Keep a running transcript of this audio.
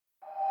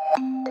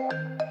Welkom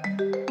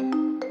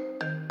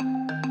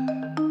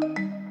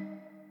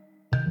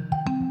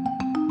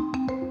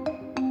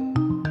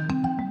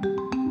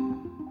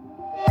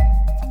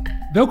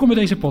bij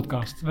deze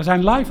podcast. We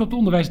zijn live op de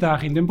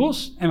onderwijsdagen in Den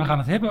Bosch en we gaan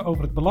het hebben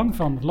over het belang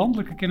van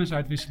landelijke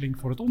kennisuitwisseling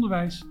voor het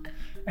onderwijs.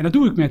 En dat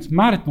doe ik met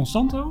Marit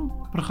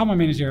Monsanto,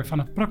 programmamanager van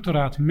het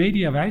Practoraat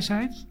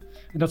Mediawijsheid.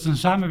 En dat is een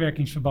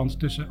samenwerkingsverband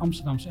tussen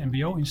Amsterdamse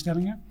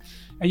mbo-instellingen.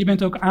 En je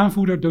bent ook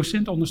aanvoerder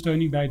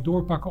docentenondersteuning bij het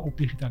doorpakken op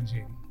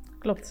digitalisering.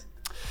 Klopt.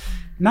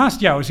 Naast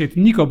jou zit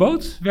Nico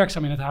Boot,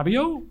 werkzaam in het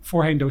hbo,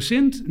 voorheen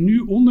docent, nu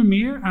onder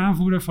meer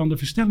aanvoerder van de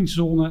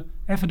versnellingszone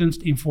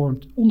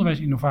Evidence-informed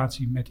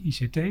onderwijsinnovatie met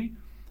ICT.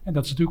 En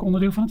dat is natuurlijk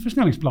onderdeel van het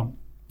versnellingsplan.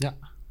 Ja.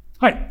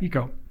 Hoi,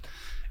 Nico.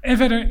 En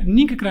verder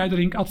Nynke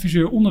Kruiderink,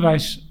 adviseur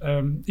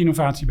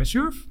onderwijsinnovatie bij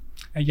SURF.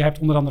 En je hebt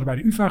onder andere bij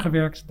de UvA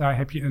gewerkt. Daar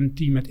heb je een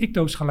team met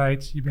ICTO's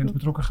geleid. Je bent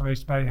betrokken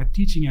geweest bij het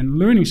Teaching and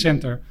Learning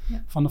Center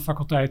van de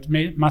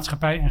faculteit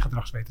Maatschappij en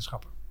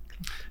Gedragswetenschappen.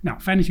 Nou,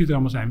 fijn dat jullie er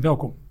allemaal zijn.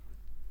 Welkom.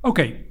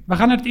 Oké, we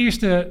gaan naar het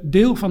eerste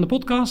deel van de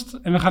podcast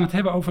en we gaan het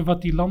hebben over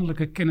wat die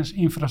landelijke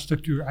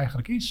kennisinfrastructuur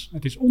eigenlijk is.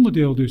 Het is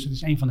onderdeel dus, het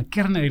is een van de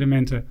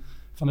kernelementen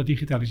van de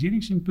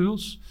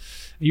digitaliseringsimpuls.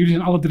 En jullie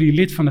zijn alle drie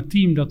lid van het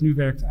team dat nu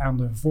werkt aan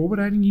de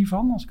voorbereiding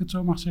hiervan, als ik het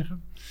zo mag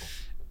zeggen.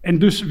 En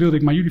dus wilde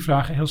ik maar jullie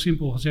vragen, heel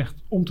simpel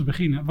gezegd, om te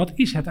beginnen. Wat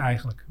is het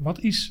eigenlijk? Wat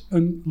is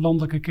een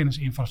landelijke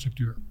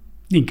kennisinfrastructuur?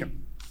 Nynke.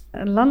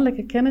 Een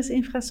landelijke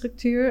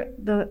kennisinfrastructuur,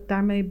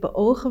 daarmee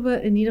beogen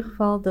we in ieder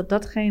geval dat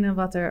datgene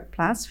wat er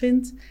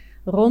plaatsvindt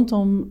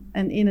rondom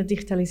en in het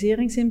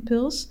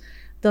digitaliseringsimpuls,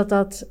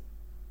 dat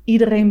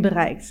iedereen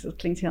bereikt. Dat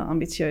klinkt heel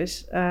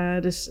ambitieus,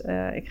 dus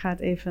ik ga het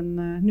even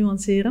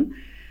nuanceren.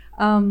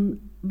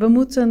 We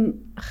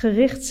moeten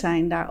gericht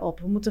zijn daarop.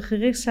 We moeten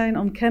gericht zijn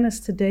om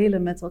kennis te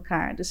delen met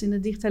elkaar. Dus in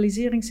het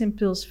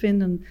digitaliseringsimpuls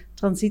vinden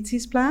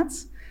transities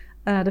plaats.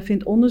 Er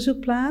vindt onderzoek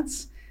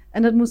plaats.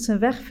 En dat moet zijn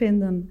weg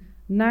vinden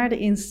naar de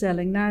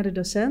instelling, naar de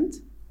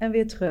docent en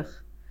weer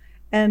terug.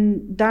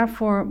 En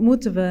daarvoor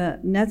moeten we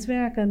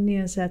netwerken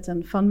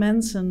neerzetten van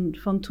mensen,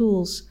 van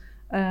tools,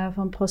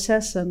 van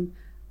processen.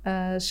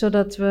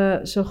 Zodat we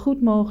zo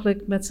goed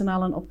mogelijk met z'n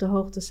allen op de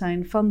hoogte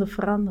zijn van de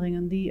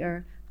veranderingen die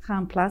er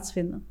gaan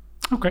plaatsvinden.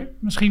 Oké,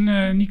 misschien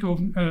Nico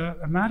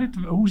Marit,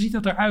 hoe ziet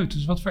dat eruit?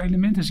 Dus wat voor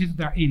elementen zitten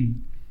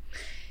daarin?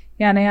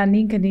 Ja, nou ja,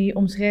 Nynke die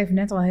omschreef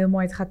net al heel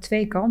mooi, het gaat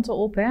twee kanten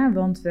op. Hè?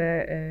 Want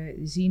we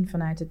zien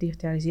vanuit het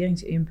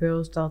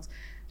digitaliseringsimpuls dat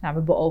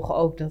we beogen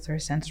ook dat er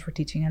Centers for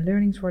Teaching and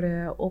Learning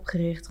worden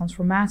opgericht,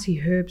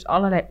 transformatiehubs,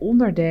 allerlei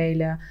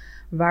onderdelen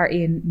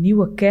waarin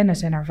nieuwe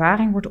kennis en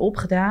ervaring wordt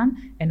opgedaan.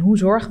 En hoe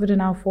zorgen we er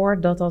nou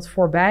voor dat dat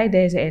voorbij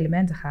deze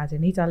elementen gaat? En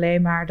niet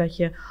alleen maar dat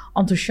je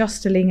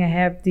enthousiastelingen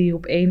hebt die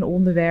op één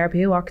onderwerp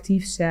heel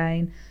actief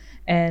zijn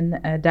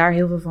en daar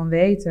heel veel van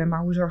weten.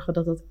 Maar hoe zorgen we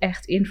dat dat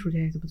echt invloed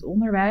heeft op het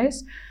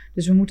onderwijs?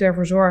 Dus we moeten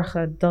ervoor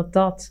zorgen dat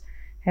dat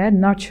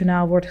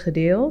nationaal wordt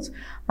gedeeld.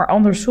 Maar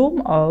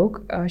andersom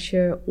ook, als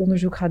je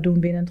onderzoek gaat doen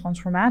binnen een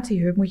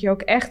transformatiehub, moet je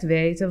ook echt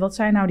weten, wat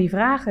zijn nou die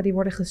vragen die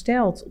worden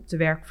gesteld op de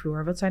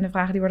werkvloer? Wat zijn de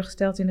vragen die worden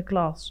gesteld in de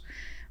klas?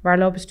 Waar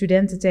lopen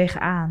studenten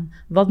tegenaan?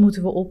 Wat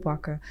moeten we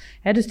oppakken?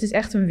 Dus het is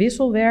echt een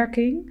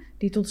wisselwerking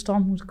die tot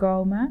stand moet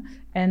komen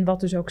en wat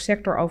dus ook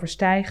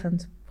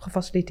sectoroverstijgend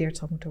gefaciliteerd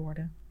zal moeten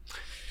worden.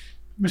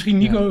 Misschien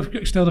Nico,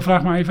 ik stel de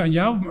vraag maar even aan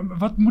jou.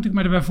 Wat moet ik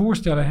me erbij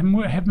voorstellen?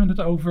 Hebben we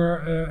het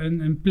over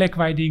een plek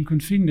waar je dingen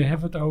kunt vinden?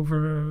 Hebben we het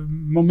over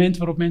een moment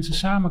waarop mensen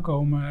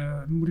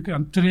samenkomen? Moet ik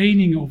aan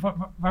trainingen of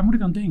waar moet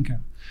ik aan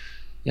denken?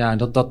 Ja,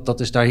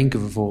 daar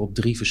hinken we voor op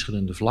 3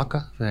 verschillende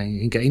vlakken. Wij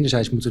hinken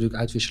enerzijds moet er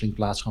natuurlijk uitwisseling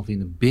plaats gaan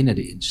vinden binnen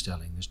de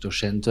instelling. Dus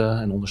docenten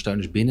en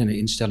ondersteuners binnen de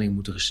instelling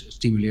moeten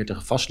gestimuleerd en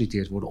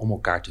gefaciliteerd worden om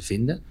elkaar te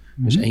vinden.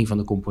 Mm-hmm. Dus een van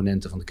de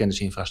componenten van de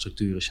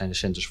kennisinfrastructuur zijn de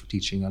Centers for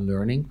Teaching and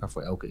Learning,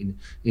 waarvoor elke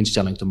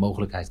instelling de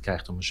mogelijkheid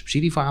krijgt om een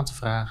subsidie voor aan te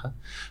vragen.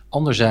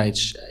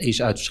 Anderzijds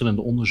is uit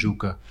verschillende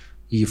onderzoeken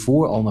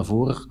hiervoor al naar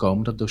voren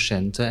gekomen dat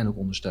docenten en ook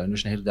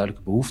ondersteuners een hele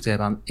duidelijke behoefte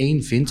hebben aan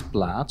één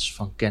vindplaats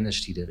van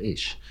kennis die er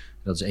is.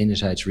 Dat is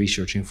enerzijds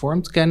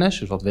research-informed kennis,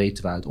 dus wat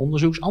weten we uit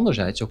onderzoeks.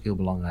 Anderzijds ook heel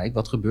belangrijk,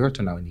 wat gebeurt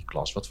er nou in die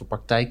klas? Wat voor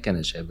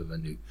praktijkkennis hebben we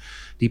nu?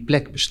 Die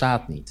plek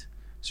bestaat niet.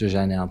 Dus er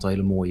zijn een aantal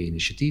hele mooie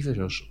initiatieven,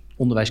 zoals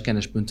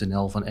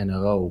onderwijskennis.nl van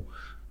NRO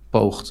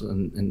poogt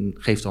en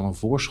geeft dan een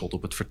voorschot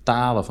op het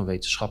vertalen van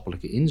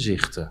wetenschappelijke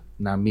inzichten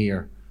naar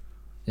meer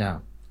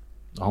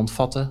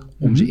handvatten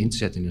om ze in te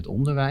zetten in het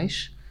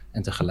onderwijs.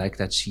 En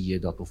tegelijkertijd zie je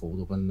dat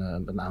bijvoorbeeld op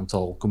een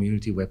aantal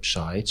community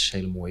websites,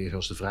 hele mooie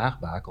zoals de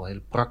Vraagbaak, al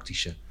hele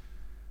praktische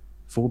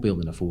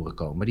voorbeelden naar voren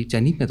komen. Maar die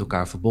zijn niet met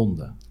elkaar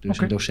verbonden. Dus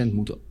een docent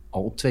moet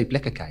al op 2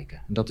 plekken kijken.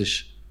 En dat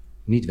is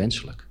niet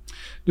wenselijk.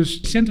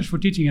 Dus Centers for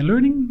Teaching and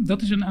Learning,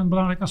 dat is een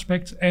belangrijk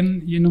aspect.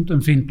 En je noemt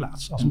een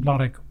vindplaats als een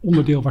belangrijk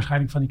onderdeel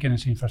waarschijnlijk van die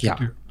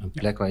kennisinfrastructuur. Ja, een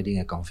plek waar je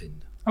dingen kan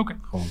vinden. Oké.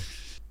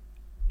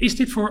 Is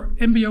dit voor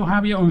mbo,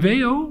 hbo en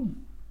wo?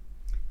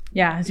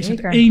 Ja, Is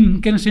zeker. het één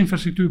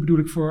kennisinfrastructuur bedoel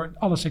ik voor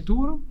alle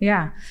sectoren?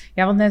 Ja,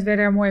 want net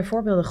werden er mooie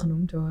voorbeelden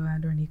genoemd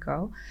door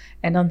Nico.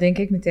 En dan denk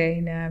ik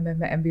meteen met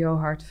mijn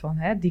mbo-hart van,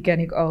 die ken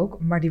ik ook,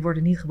 maar die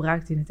worden niet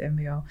gebruikt in het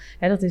mbo.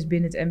 Dat is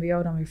binnen het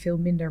mbo dan weer veel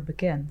minder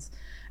bekend.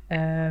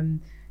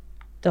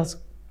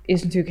 Dat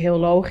is natuurlijk heel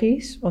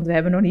logisch, want we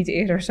hebben nog niet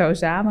eerder zo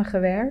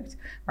samengewerkt.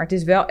 Maar het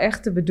is wel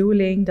echt de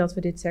bedoeling dat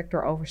we dit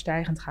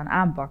sectoroverstijgend gaan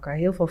aanpakken.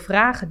 Heel veel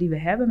vragen die we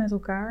hebben met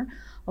elkaar,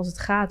 als het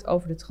gaat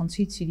over de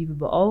transitie die we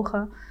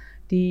beogen,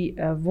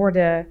 die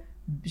worden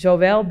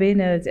zowel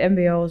binnen het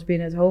mbo als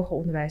binnen het hoger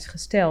onderwijs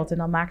gesteld. En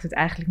dan maakt het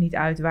eigenlijk niet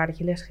uit waar dat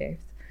je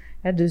lesgeeft.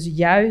 Dus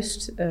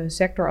juist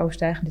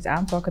sectoroverstijgend dit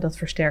aanpakken, dat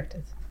versterkt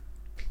het.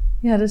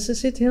 Ja, dus er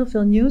zit heel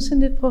veel nieuws in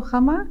dit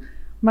programma.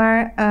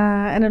 Maar,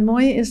 en het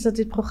mooie is dat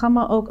dit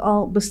programma ook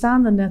al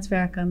bestaande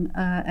netwerken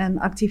en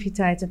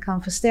activiteiten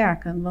kan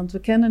versterken. Want we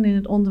kennen in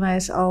het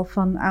onderwijs al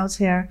van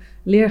oudsher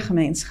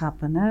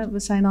leergemeenschappen. Hè? We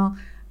zijn al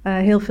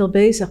heel veel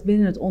bezig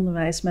binnen het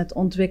onderwijs met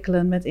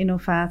ontwikkelen, met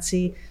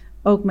innovatie,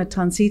 ook met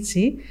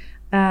transitie.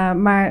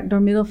 Maar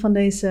door middel van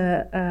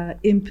deze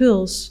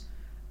impuls,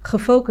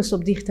 gefocust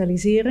op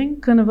digitalisering,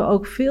 kunnen we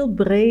ook veel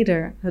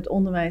breder het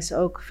onderwijs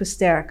ook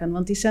versterken.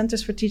 Want die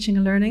Centers for Teaching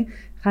and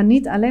Learning gaan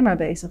niet alleen maar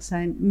bezig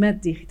zijn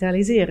met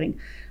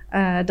digitalisering.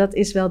 Dat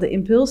is wel de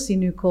impuls die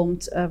nu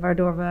komt,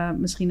 waardoor we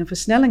misschien een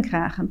versnelling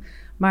krijgen.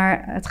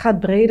 Maar het gaat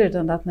breder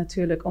dan dat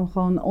natuurlijk, om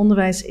gewoon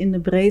onderwijs in de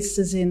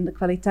breedste zin, de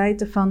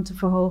kwaliteit ervan te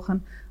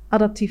verhogen,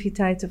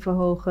 adaptiviteit te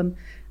verhogen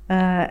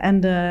en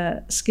de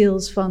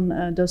skills van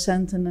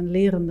docenten en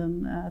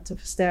lerenden te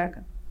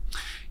versterken.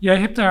 Jij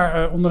hebt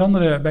daar onder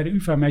andere bij de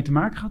UvA mee te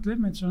maken gehad,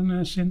 met zo'n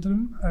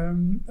centrum.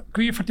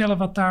 Kun je vertellen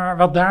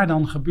wat daar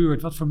dan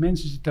gebeurt? Wat voor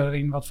mensen zitten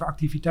daarin? Wat voor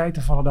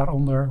activiteiten vallen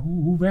daaronder?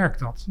 Hoe werkt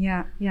dat?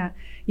 Ja,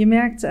 je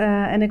merkt,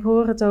 en ik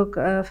hoor het ook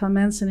van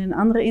mensen in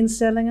andere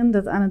instellingen,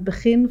 dat aan het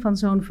begin van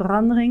zo'n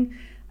verandering,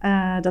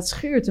 dat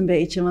schuurt een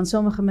beetje. Want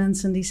sommige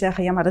mensen die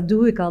zeggen, ja, maar dat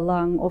doe ik al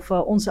lang. Of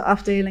onze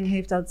afdeling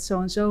heeft dat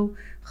zo en zo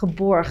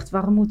geborgd.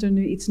 Waarom moet er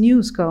nu iets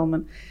nieuws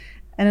komen?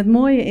 En het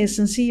mooie is,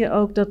 dan zie je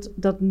ook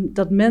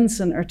dat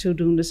mensen ertoe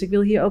doen. Dus ik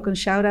wil hier ook een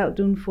shout-out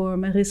doen voor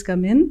Mariska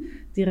Min,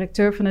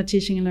 directeur van het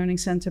Teaching and Learning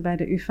Center bij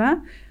de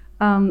UvA.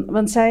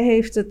 Want zij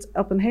heeft het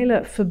op een hele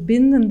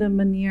verbindende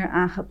manier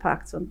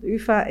aangepakt. Want de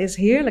UvA is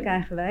heerlijk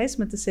eigenwijs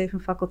met de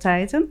 7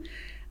 faculteiten.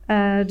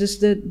 Dus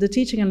de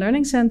Teaching and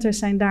Learning Centers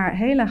zijn daar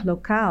heel erg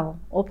lokaal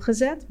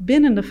opgezet,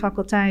 binnen de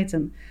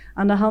faculteiten,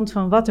 aan de hand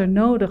van wat er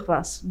nodig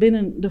was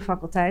binnen de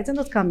faculteiten.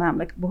 Dat kan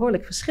namelijk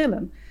behoorlijk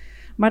verschillen.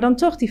 Maar dan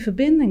toch die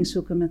verbinding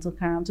zoeken met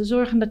elkaar. Om te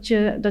zorgen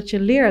dat je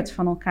leert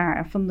van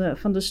elkaar.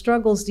 Van de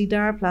struggles die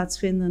daar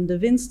plaatsvinden. De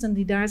winsten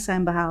die daar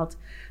zijn behaald.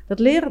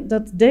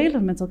 Dat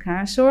delen met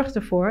elkaar zorgt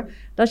ervoor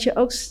dat je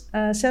ook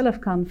zelf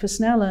kan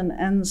versnellen.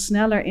 En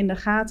sneller in de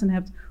gaten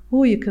hebt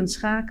hoe je kunt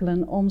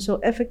schakelen. Om zo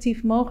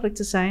effectief mogelijk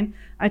te zijn.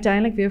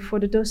 Uiteindelijk weer voor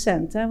de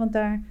docent. Hè? Want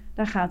daar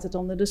gaat het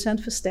om. De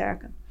docent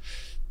versterken.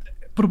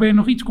 Probeer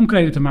nog iets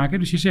concreter te maken.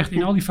 Dus je zegt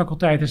in al die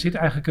faculteiten zit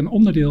eigenlijk een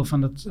onderdeel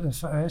van het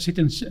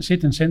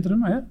zit een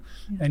centrum. Hè? Ja.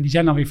 En die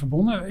zijn dan weer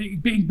verbonden.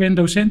 Ik ben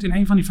docent in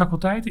een van die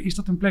faculteiten. Is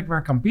dat een plek waar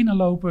ik kan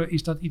binnenlopen?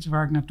 Is dat iets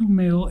waar ik naartoe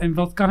mail? En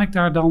wat kan ik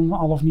daar dan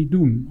al of niet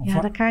doen?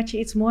 Daar kaart je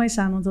iets moois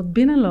aan. Want dat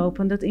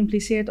binnenlopen, dat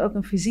impliceert ook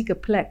een fysieke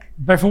plek.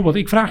 Bijvoorbeeld,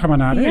 ik vraag er maar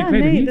naar. Ik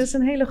weet het niet. Dat is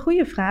een hele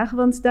goede vraag.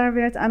 Want daar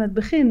werd aan het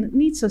begin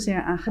niet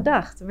zozeer aan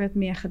gedacht. Er werd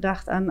meer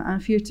gedacht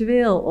aan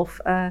virtueel of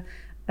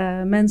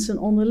mensen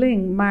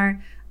onderling.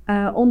 Maar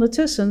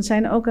ondertussen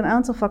zijn ook een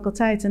aantal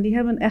faculteiten die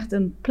hebben echt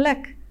een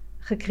plek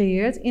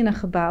gecreëerd in een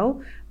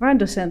gebouw waar een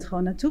docent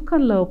gewoon naartoe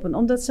kan lopen.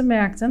 Omdat ze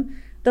merkten,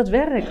 dat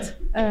werkt.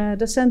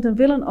 Docenten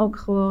willen ook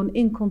gewoon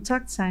in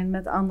contact zijn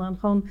met anderen.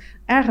 Gewoon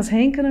ergens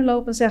heen kunnen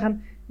lopen en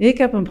zeggen, ik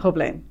heb een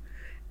probleem.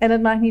 En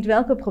het maakt niet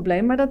welke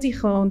probleem, maar dat die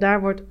gewoon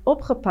daar wordt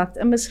opgepakt.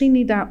 En misschien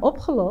niet daar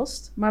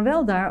opgelost, maar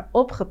wel daar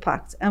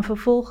opgepakt. En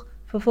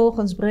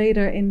vervolgens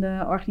breder in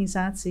de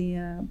organisatie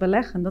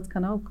beleggen. Dat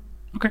kan ook.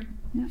 Oké.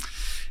 Ja.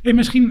 En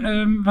misschien,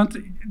 want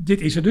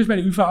dit is er dus bij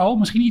de UvA al,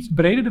 misschien iets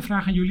breder de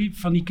vraag aan jullie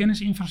van die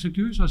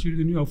kennisinfrastructuur, zoals jullie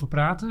er nu over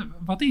praten.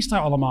 Wat is daar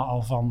allemaal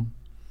al van?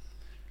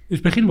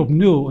 Dus beginnen we op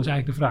 0 is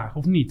eigenlijk de vraag,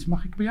 of niet?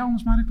 Mag ik bij jou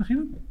anders, Marit,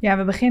 beginnen? Ja,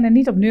 we beginnen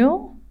niet op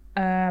 0,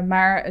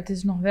 maar het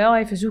is nog wel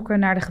even zoeken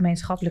naar de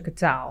gemeenschappelijke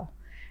taal.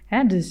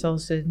 Dus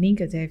als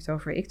Nynke het heeft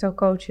over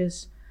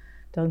ICTO-coaches,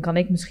 dan kan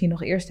ik misschien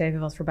nog eerst even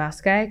wat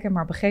verbaasd kijken,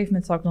 maar op een gegeven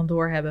moment zal ik dan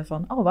doorhebben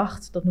van, oh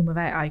wacht, dat noemen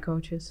wij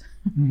I-coaches.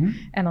 Mm-hmm.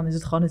 En dan is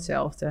het gewoon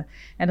hetzelfde.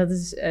 En dat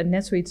is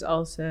net zoiets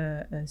als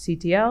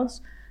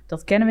CTL's,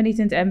 dat kennen we niet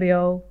in het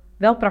mbo,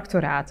 wel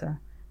practoraten.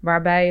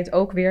 Waarbij het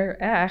ook weer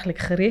eigenlijk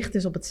gericht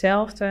is op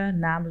hetzelfde,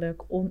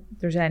 namelijk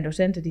er zijn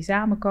docenten die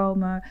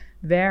samenkomen,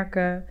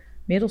 werken,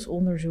 middels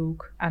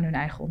onderzoek aan hun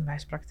eigen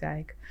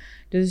onderwijspraktijk.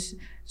 Dus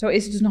zo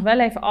is het dus nog wel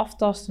even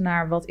aftasten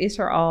naar wat is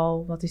er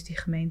al, wat is die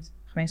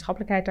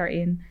gemeenschappelijkheid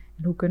daarin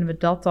en hoe kunnen we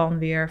dat dan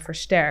weer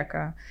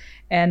versterken.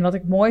 En wat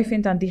ik mooi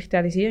vind aan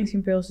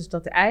digitaliseringsimpuls is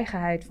dat de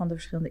eigenheid van de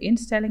verschillende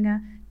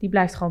instellingen, die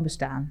blijft gewoon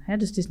bestaan.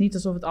 Dus het is niet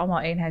alsof het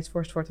allemaal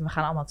eenheidsworst wordt en we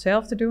gaan allemaal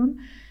hetzelfde doen.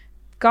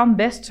 Het kan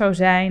best zo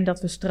zijn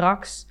dat we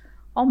straks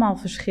allemaal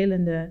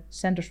verschillende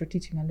Centers for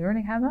Teaching and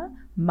Learning hebben.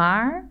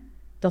 Maar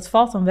dat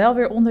valt dan wel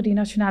weer onder die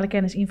nationale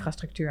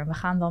kennisinfrastructuur. En we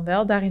gaan dan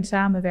wel daarin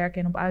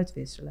samenwerken en op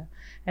uitwisselen.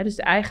 Dus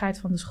de eigenheid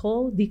van de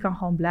school, die kan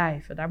gewoon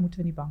blijven. Daar moeten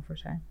we niet bang voor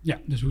zijn. Ja,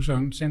 dus hoe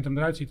zo'n centrum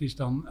eruit ziet is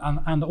dan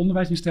aan de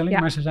onderwijsinstelling,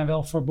 maar ze zijn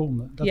wel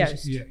verbonden. Dat Juist,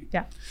 is het idee.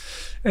 Ja.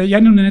 Jij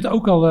noemde net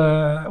ook al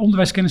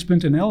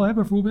onderwijskennis.nl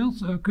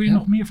bijvoorbeeld. Kun je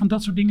nog meer van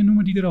dat soort dingen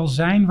noemen die er al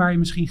zijn, waar je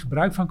misschien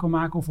gebruik van kan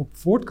maken of op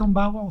voort kan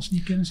bouwen als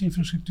die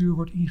kennisinfrastructuur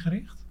wordt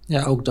ingericht?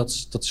 Ja, ook dat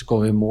is ook wel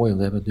weer mooi, want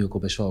we hebben het nu ook al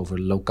best wel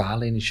over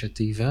lokale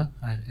initiatieven.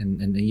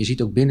 En je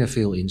ziet ook binnen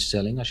veel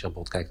instellingen, als je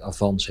bijvoorbeeld kijkt,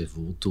 Avans heeft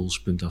bijvoorbeeld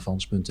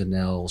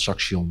tools.avans.nl,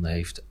 Saxion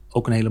heeft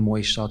ook een hele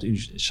mooie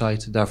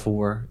site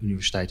daarvoor.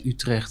 Universiteit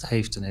Utrecht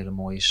heeft een hele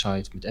mooie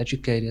site met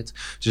Educated.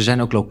 Dus er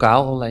zijn ook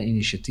lokaal allerlei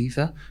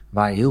initiatieven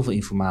waar heel veel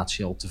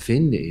informatie al te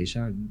vinden is.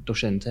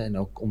 Docenten en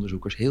ook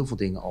onderzoekers heel veel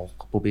dingen al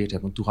geprobeerd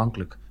hebben om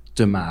toegankelijk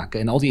te maken.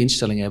 En al die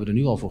instellingen hebben er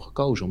nu al voor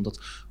gekozen om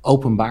dat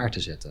openbaar te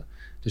zetten.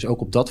 Dus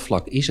ook op dat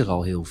vlak is er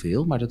al heel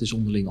veel, maar dat is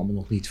onderling allemaal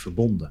nog niet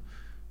verbonden.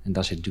 En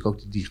daar zit natuurlijk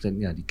ook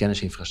die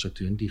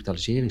kennisinfrastructuur en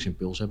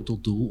digitaliseringsimpuls hebben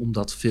tot doel om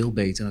dat veel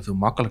beter en veel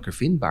makkelijker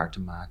vindbaar te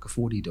maken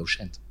voor die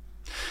docent.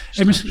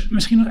 Hey,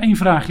 misschien nog één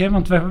vraagje,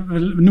 want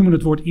we noemen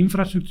het woord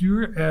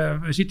infrastructuur.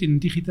 We zitten in een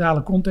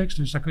digitale context,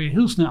 dus daar kun je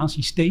heel snel aan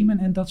systemen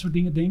en dat soort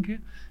dingen denken.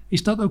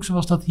 Is dat ook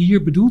zoals dat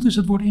hier bedoeld is,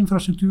 het woord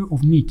infrastructuur,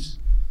 of niet?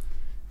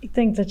 Ik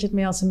denk dat je het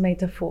meer als een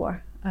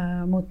metafoor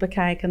moet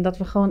bekijken. Dat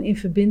we gewoon in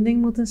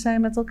verbinding moeten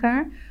zijn met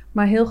elkaar.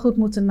 Maar heel goed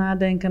moeten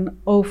nadenken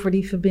over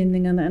die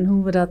verbindingen en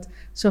hoe we dat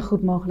zo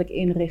goed mogelijk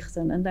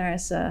inrichten. En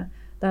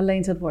daar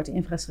leent het woord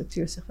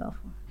infrastructuur zich wel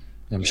voor.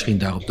 Ja, misschien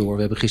daarop door. We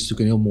hebben gisteren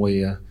natuurlijk een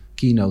heel mooie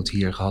keynote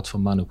hier gehad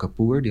van Manu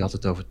Kapoor. Die had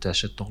het over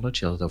tacit knowledge,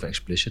 die had het over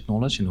explicit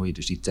knowledge. En hoe je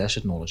dus die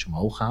tacit knowledge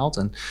omhoog haalt.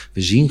 En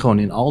we zien gewoon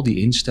in al die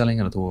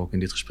instellingen, dat horen we ook in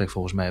dit gesprek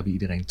volgens mij bij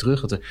iedereen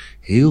terug, dat er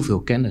heel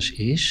veel kennis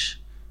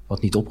is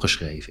wat niet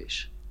opgeschreven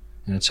is.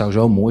 En het zou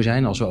zo mooi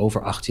zijn als we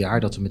over 8 jaar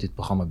dat we met dit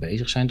programma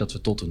bezig zijn, dat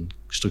we tot een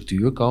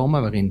structuur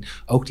komen waarin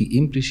ook die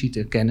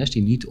impliciete kennis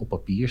die niet op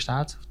papier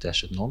staat,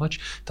 tacit knowledge,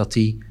 dat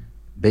die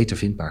beter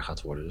vindbaar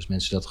gaat worden. Dus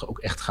mensen dat ook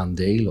echt gaan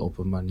delen op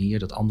een manier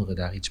dat anderen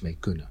daar iets mee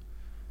kunnen.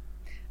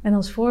 En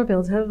als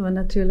voorbeeld hebben we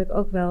natuurlijk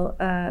ook wel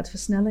het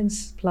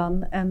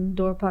versnellingsplan en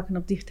doorpakken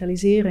op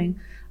digitalisering.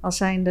 Als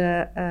zijnde,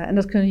 en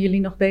dat kunnen jullie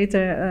nog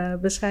beter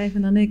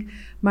beschrijven dan ik,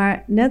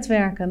 maar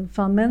netwerken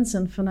van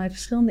mensen vanuit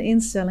verschillende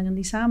instellingen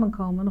die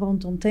samenkomen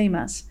rondom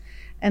thema's.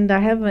 En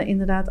daar hebben we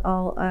inderdaad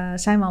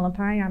zijn we al een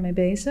paar jaar mee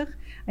bezig.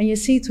 En je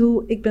ziet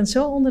ik ben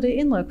zo onder de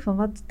indruk van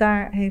wat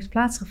daar heeft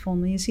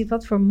plaatsgevonden. Je ziet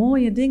wat voor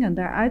mooie dingen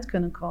daaruit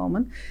kunnen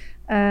komen.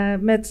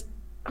 Met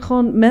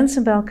gewoon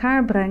mensen bij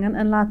elkaar brengen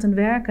en laten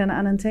werken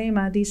aan een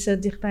thema die ze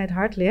dicht bij het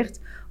hart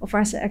ligt of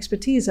waar ze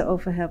expertise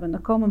over hebben. Er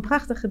komen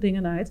prachtige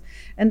dingen uit.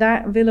 En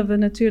daar willen we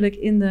natuurlijk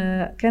in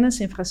de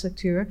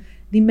kennisinfrastructuur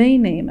die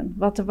meenemen.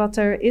 Wat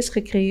er is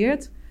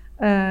gecreëerd,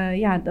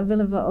 dan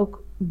willen we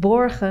ook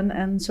borgen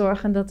en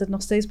zorgen dat het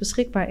nog steeds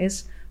beschikbaar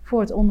is voor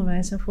het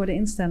onderwijs en voor de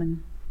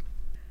instellingen.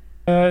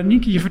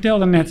 Nynke, je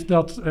vertelde net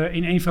dat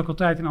in één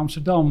faculteit in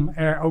Amsterdam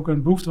er ook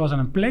een behoefte was aan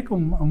een plek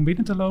om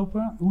binnen te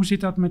lopen. Hoe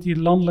zit dat met die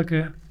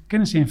landelijke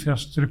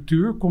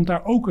kennisinfrastructuur? Komt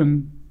daar ook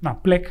een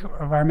plek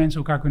waar mensen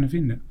elkaar kunnen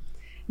vinden?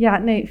 Ja,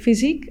 nee,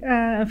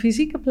 een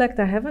fysieke plek,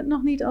 daar hebben we het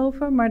nog niet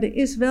over. Maar er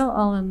is wel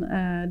al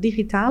een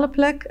digitale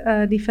plek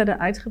die verder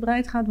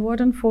uitgebreid gaat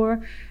worden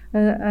voor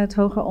het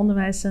hoger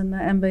onderwijs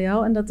en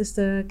mbo. En dat is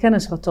de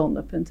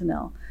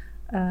kennisrotonde.nl.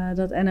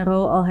 Dat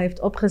NRO al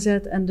heeft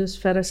opgezet en dus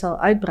verder zal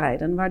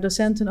uitbreiden. Waar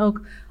docenten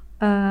ook,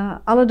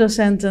 alle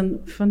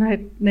docenten vanuit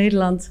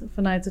Nederland,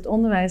 vanuit het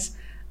onderwijs,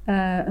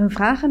 hun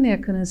vragen neer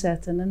kunnen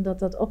zetten. En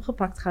dat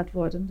opgepakt gaat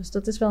worden. Dus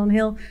dat is wel een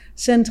heel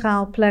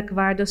centraal plek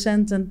waar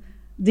docenten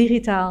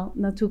digitaal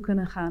naartoe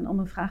kunnen gaan om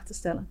een vraag te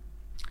stellen.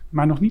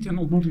 Maar nog niet een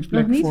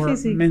ontmoetingsplek niet voor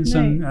fysiek,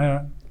 mensen? Nee.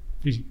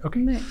 Fysiek, oké.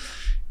 Nee.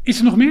 Is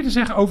er nog meer te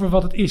zeggen over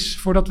wat het is,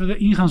 voordat we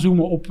erin gaan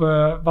zoomen op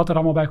wat er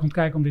allemaal bij komt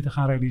kijken om dit te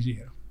gaan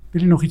realiseren?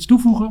 Wil je nog iets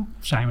toevoegen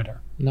of zijn we er?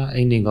 Nou,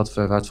 één ding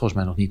waar we het volgens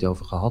mij nog niet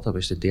over gehad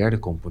hebben is de derde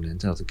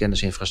component. En dat de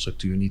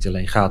kennisinfrastructuur niet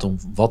alleen gaat om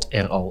wat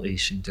er al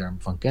is in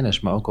termen van kennis,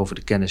 maar ook over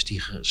de kennis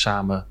die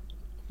samen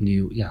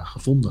opnieuw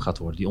gevonden gaat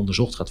worden, die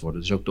onderzocht gaat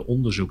worden. Dus ook de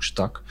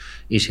onderzoekstak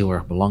is heel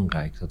erg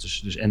belangrijk. Dat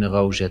is, dus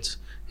NRO zet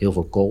heel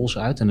veel calls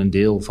uit en een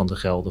deel van de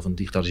gelden van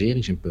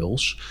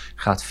digitaliseringsimpuls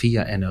gaat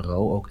via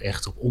NRO ook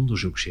echt op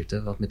onderzoek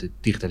zitten wat met de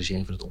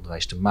digitalisering van het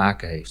onderwijs te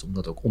maken heeft, om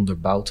dat ook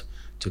onderbouwd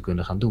te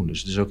kunnen gaan doen. Dus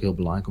het is ook heel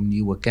belangrijk om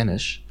nieuwe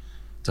kennis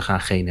te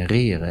gaan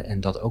genereren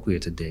en dat ook weer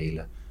te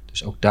delen.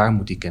 Dus ook daar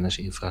moet die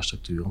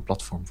kennisinfrastructuur een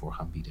platform voor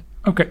gaan bieden.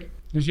 Oké,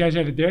 dus jij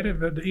zei de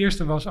derde. De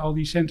eerste was al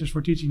die Centers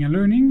for Teaching and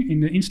Learning in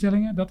de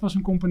instellingen. Dat was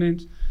een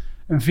component.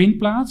 Een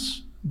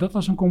vindplaats, dat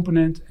was een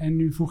component. En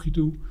nu voeg je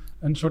toe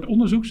een soort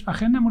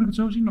onderzoeksagenda, moet ik het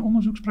zo zien? Een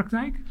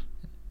onderzoekspraktijk?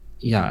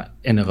 Ja,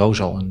 NRO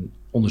zal een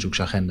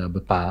onderzoeksagenda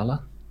bepalen.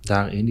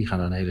 Daarin, die gaan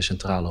daar een hele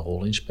centrale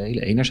rol in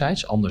spelen.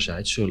 Enerzijds.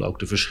 Anderzijds zullen ook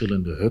de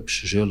verschillende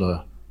hubs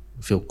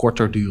veel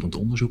korter durend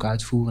onderzoek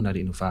uitvoeren naar de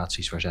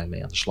innovaties waar zij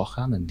mee aan de slag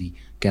gaan. En die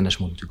kennis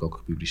moet natuurlijk ook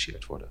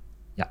gepubliceerd worden.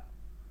 Ja.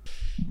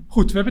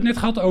 Goed, we hebben het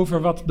net gehad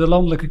over wat de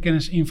landelijke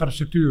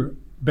kennisinfrastructuur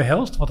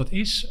behelst, wat het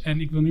is.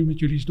 En ik wil nu met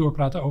jullie eens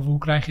doorpraten over hoe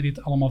krijg je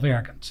dit allemaal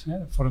werkend.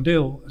 Voor een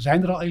deel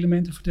zijn er al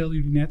elementen, vertelden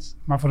jullie net.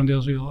 Maar voor een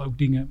deel zullen ook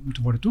dingen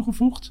moeten worden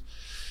toegevoegd.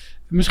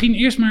 Misschien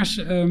eerst maar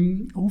eens,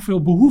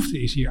 hoeveel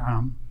behoefte is hier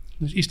aan?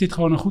 Dus is dit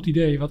gewoon een goed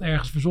idee wat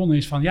ergens verzonnen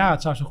is van ja,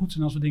 het zou zo goed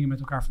zijn als we dingen met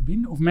elkaar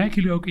verbinden? Of merken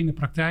jullie ook in de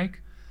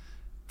praktijk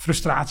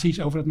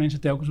frustraties over dat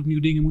mensen telkens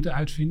opnieuw dingen moeten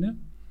uitvinden?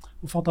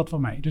 Hoe valt dat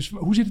van mij? Dus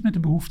hoe zit het met de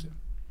behoefte?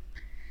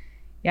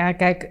 Ja,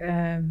 kijk,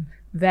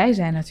 wij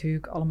zijn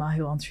natuurlijk allemaal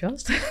heel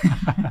enthousiast.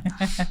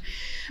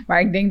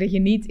 Maar ik denk dat je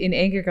niet in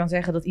één keer kan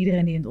zeggen dat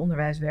iedereen die in het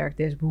onderwijs werkt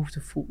deze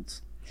behoefte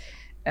voelt.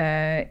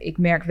 Ik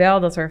merk wel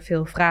dat er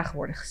veel vragen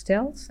worden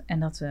gesteld en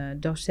dat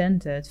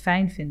docenten het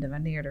fijn vinden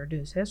wanneer er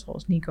dus,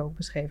 zoals Nico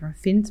beschreef, een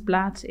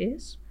vindplaats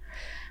is.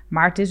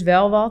 Maar het is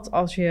wel wat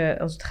als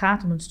het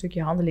gaat om een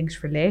stukje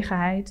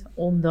handelingsverlegenheid,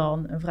 om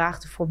dan een vraag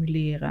te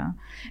formuleren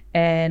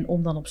en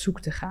om dan op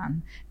zoek te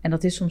gaan. En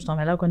dat is soms dan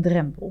wel ook een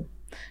drempel.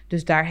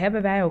 Dus daar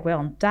hebben wij ook wel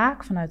een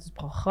taak vanuit het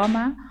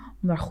programma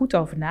om daar goed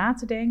over na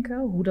te denken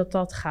hoe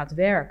dat gaat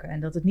werken. En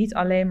dat het niet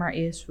alleen maar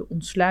is, we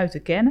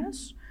ontsluiten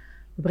kennis,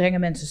 we brengen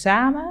mensen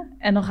samen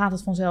en dan gaat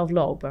het vanzelf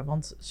lopen.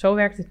 Want zo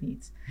werkt het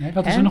niet. Nee,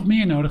 wat is er nog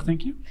meer nodig,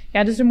 denk je?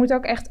 Ja, dus er moet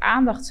ook echt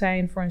aandacht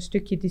zijn voor een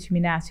stukje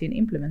disseminatie en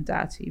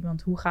implementatie.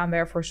 Want hoe gaan we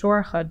ervoor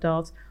zorgen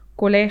dat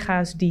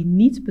collega's die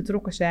niet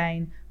betrokken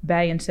zijn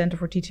bij een Center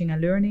for Teaching and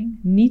Learning,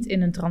 niet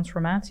in een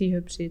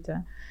transformatiehub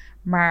zitten,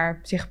 maar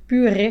zich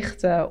puur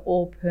richten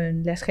op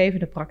hun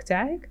lesgevende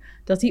praktijk,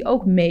 dat die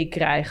ook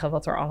meekrijgen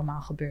wat er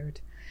allemaal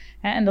gebeurt.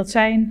 En dat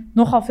zijn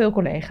nogal veel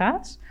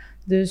collega's.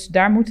 Dus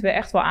daar moeten we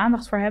echt wel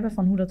aandacht voor hebben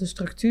van hoe dat de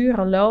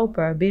structuren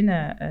lopen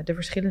binnen de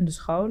verschillende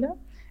scholen.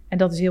 En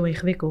dat is heel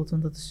ingewikkeld,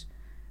 want dat is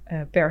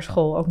per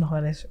school ook nog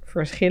wel eens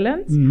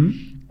verschillend.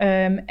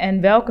 Mm-hmm.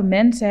 En welke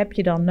mensen heb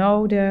je dan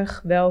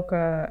nodig?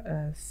 Welke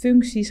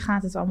functies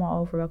gaat het allemaal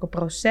over? Welke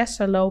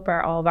processen lopen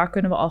er al? Waar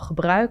kunnen we al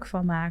gebruik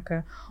van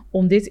maken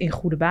om dit in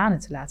goede banen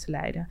te laten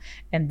leiden?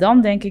 En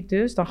dan denk ik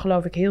dus, dan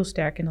geloof ik heel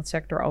sterk in dat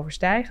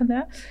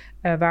sectoroverstijgende.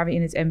 Waar we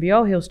in het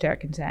mbo heel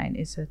sterk in zijn,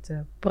 is het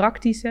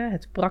praktische,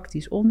 het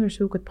praktisch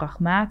onderzoek, het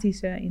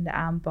pragmatische in de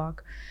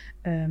aanpak.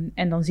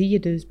 En dan zie je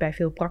dus bij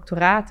veel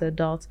practoraten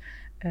dat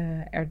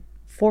er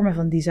vormen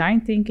van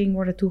design thinking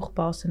worden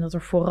toegepast en dat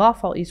er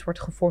vooraf al iets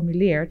wordt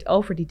geformuleerd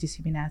over die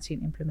disseminatie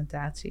en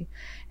implementatie.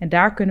 En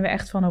daar kunnen we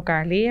echt van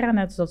elkaar leren,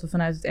 net als dat we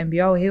vanuit het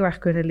mbo heel erg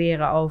kunnen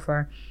leren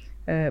over,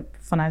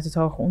 vanuit het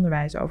hoger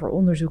onderwijs, over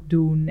onderzoek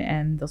doen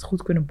en dat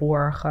goed kunnen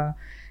borgen.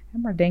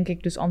 Maar denk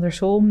ik dus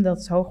andersom dat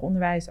het hoger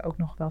onderwijs ook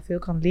nog wel veel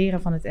kan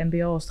leren van het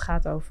mbo als het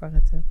gaat over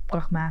het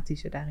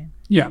pragmatische daarin.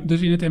 Ja,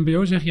 dus in het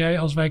mbo zeg jij,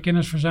 als wij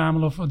kennis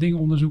verzamelen of dingen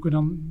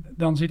onderzoeken,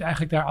 dan zit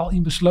eigenlijk daar al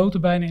in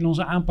besloten bijna in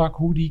onze aanpak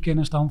hoe die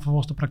kennis dan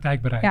vervolgens de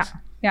praktijk bereikt.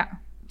 Ja.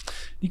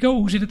 Nico,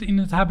 hoe zit het in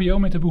het hbo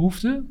met de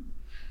behoefte?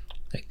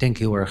 Ik denk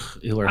heel erg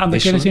aan de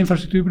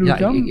kennisinfrastructuur bedoel ik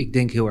dan? Ik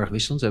denk heel erg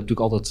wisselend. We hebben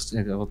natuurlijk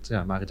altijd,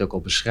 wat Marit ook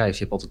al beschrijft, je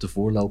hebt altijd de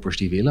voorlopers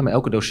die willen. Maar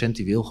elke docent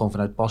die wil gewoon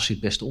vanuit passie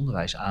het beste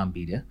onderwijs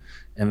aanbieden.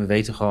 En we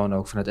weten gewoon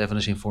ook vanuit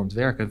evidence-informed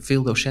werken,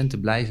 veel docenten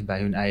blijven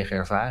bij hun eigen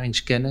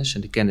ervaringskennis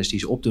en de kennis die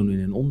ze opdoen in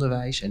hun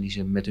onderwijs en die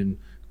ze met hun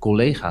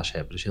collega's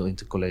hebben. Dus heel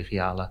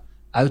intercollegiale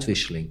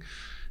uitwisseling.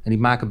 En die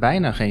maken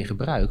bijna geen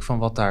gebruik van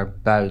wat daar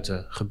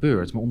buiten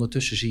gebeurt. Maar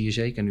ondertussen zie je,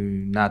 zeker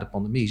nu na de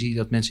pandemie, zie je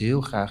dat mensen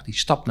heel graag die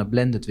stap naar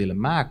blended willen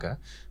maken.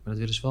 Maar dat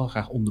willen ze wel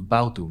graag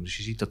onderbouwd doen. Dus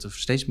je ziet dat er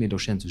steeds meer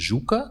docenten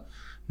zoeken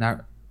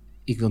naar,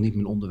 ik wil niet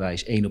mijn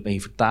onderwijs 1 op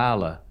 1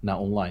 vertalen naar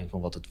online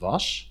van wat het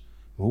was.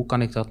 Maar hoe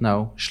kan ik dat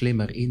nou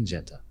slimmer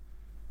inzetten?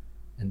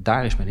 En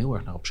daar is men heel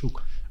erg naar op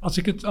zoek. Als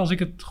ik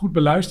het goed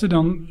beluister,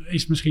 dan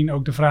is misschien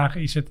ook de vraag,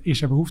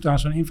 is er behoefte aan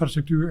zo'n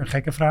infrastructuur? Een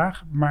gekke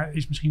vraag, maar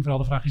is misschien vooral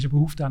de vraag, is er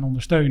behoefte aan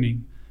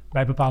ondersteuning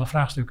bij bepaalde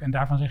vraagstukken? En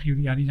daarvan zeggen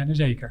jullie, ja, die zijn er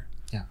zeker.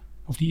 Ja.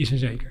 Of die is er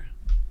zeker.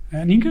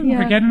 Nynke, hoe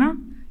kijk jij ernaar?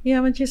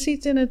 Ja, want je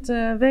ziet in het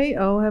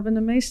WO hebben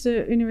de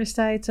meeste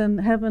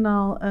universiteiten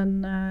al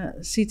een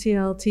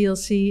CTL,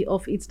 TLC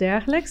of iets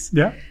dergelijks.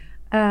 Ja.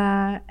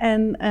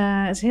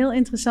 Het is heel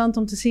interessant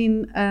om te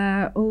zien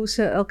hoe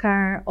ze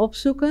elkaar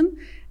opzoeken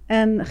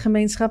en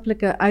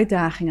gemeenschappelijke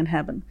uitdagingen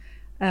hebben.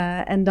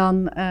 En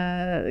dan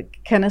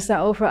kennis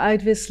daarover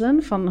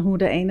uitwisselen van hoe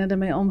de ene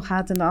ermee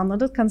omgaat en de ander.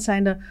 Dat kan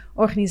zijn de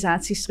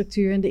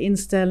organisatiestructuur in de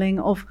instelling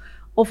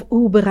of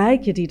hoe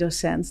bereik je die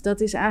docent.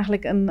 Dat is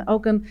eigenlijk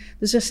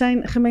dus er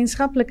zijn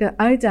gemeenschappelijke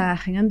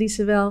uitdagingen die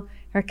ze wel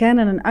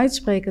herkennen en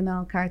uitspreken naar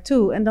elkaar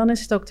toe. En dan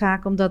is het ook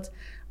taak om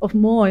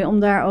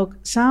daar ook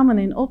samen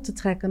in op te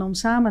trekken, om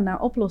samen naar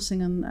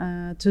oplossingen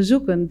te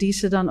zoeken, die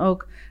ze dan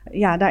ook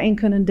daarin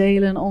kunnen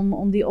delen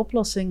om die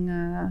oplossing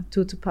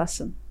toe te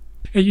passen.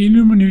 En je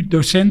noemt nu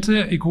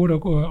docenten, ik hoorde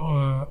ook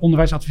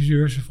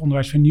onderwijsadviseurs of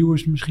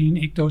onderwijsvernieuwers misschien,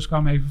 ICTO's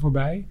kwamen even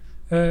voorbij.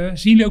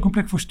 Zien jullie ook een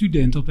plek voor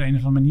studenten op de een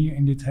of andere manier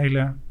in dit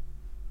hele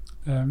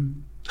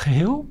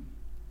geheel?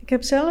 Ik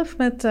heb zelf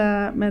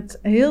met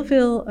heel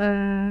veel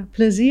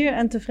plezier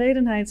en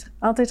tevredenheid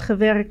altijd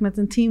gewerkt met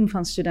een team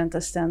van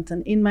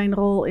studentassistenten in mijn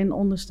rol in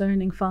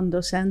ondersteuning van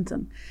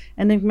docenten.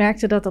 En ik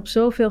merkte dat op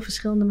zoveel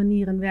verschillende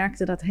manieren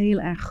werkte dat heel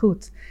erg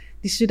goed.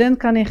 Die student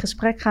kan in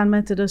gesprek gaan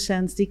met de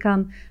docent, die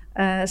kan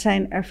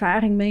zijn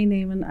ervaring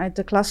meenemen uit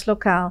de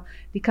klaslokaal,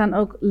 die kan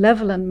ook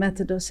levelen met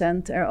de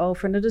docent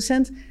erover. En de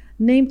docent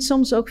neemt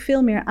soms ook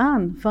veel meer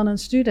aan van een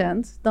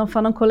student dan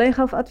van een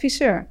collega of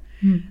adviseur.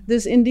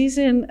 Dus in die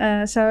zin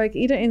zou ik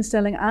ieder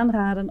instelling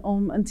aanraden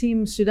om een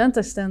team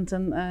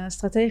studentassistenten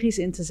strategisch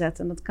in te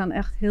zetten. Dat kan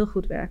echt heel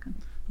goed werken.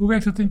 Hoe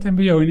werkt dat in het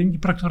mbo en in die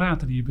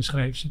practoraten die je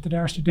beschreef? Zitten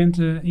daar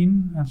studenten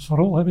in? Wat voor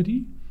rol hebben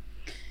die?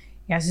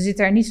 Ja, ze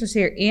zitten er niet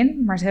zozeer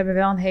in, maar ze hebben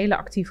wel een hele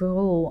actieve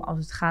rol als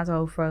het gaat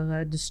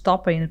over de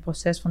stappen in het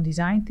proces van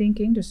design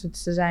thinking. Dus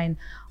ze zijn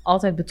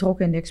altijd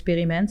betrokken in de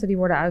experimenten die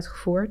worden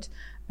uitgevoerd.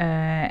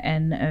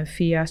 En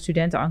via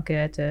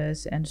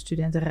studentenenquêtes en de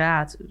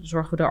studentenraad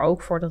zorgen we er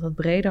ook voor dat het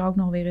breder ook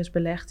nog weer eens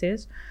belegd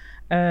is.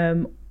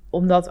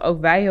 Omdat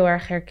ook wij heel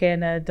erg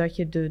herkennen dat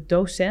je de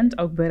docent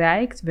ook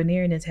bereikt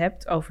wanneer je het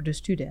hebt over de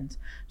student.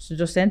 Dus de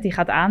docent die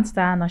gaat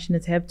aanstaan als je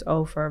het hebt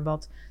over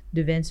wat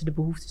de wensen, de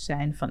behoeftes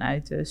zijn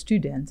vanuit de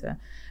studenten.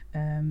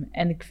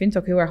 En ik vind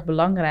het ook heel erg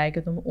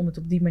belangrijk om het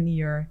op die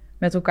manier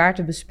met elkaar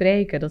te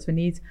bespreken. Dat we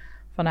niet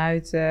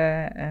vanuit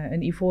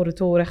een ivoren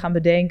toren gaan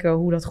bedenken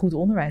hoe dat goed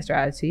onderwijs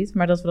eruit ziet.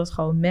 Maar dat we dat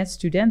gewoon met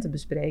studenten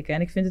bespreken.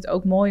 En ik vind het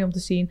ook mooi om te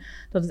zien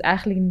dat het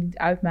eigenlijk niet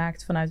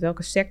uitmaakt vanuit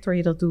welke sector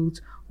je dat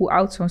doet, hoe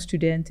oud zo'n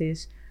student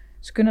is.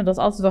 Ze kunnen dat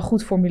altijd wel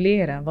goed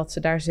formuleren, wat ze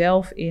daar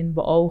zelf in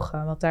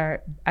beogen, wat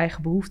daar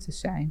eigen behoeftes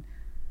zijn.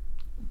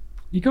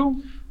 Nico?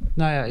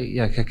 Nou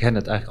ja, ik herken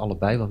het eigenlijk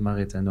allebei wat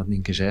Marit en wat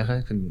Nynke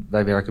zeggen.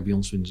 Wij werken bij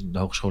ons in de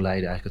Hogeschool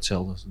Leiden eigenlijk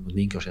hetzelfde als wat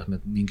Nynke zegt.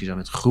 Nynke zegt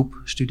met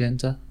groep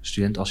studenten,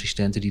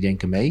 studentassistenten die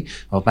denken mee.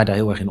 Maar wat mij daar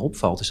heel erg in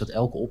opvalt is dat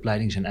elke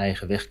opleiding zijn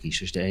eigen weg kiest.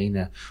 Dus de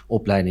ene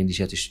opleiding die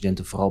zet de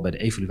studenten vooral bij de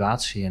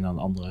evaluatie en dan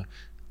de andere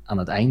aan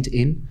het eind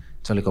in.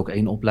 Terwijl ik ook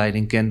één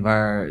opleiding ken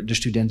waar de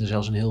studenten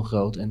zelfs een heel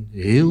groot en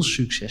heel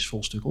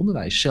succesvol stuk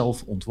onderwijs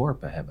zelf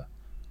ontworpen hebben.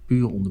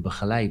 Puur onder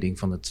begeleiding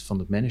van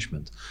het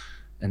management.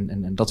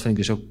 En dat vind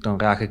ik dus ook, dan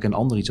raak ik een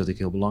ander iets wat ik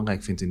heel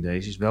belangrijk vind in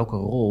deze, is welke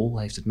rol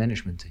heeft het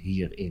management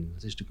hierin? Het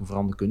is natuurlijk een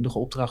veranderkundige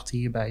opdracht die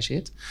hierbij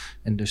zit.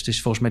 En dus het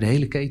is volgens mij de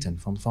hele keten,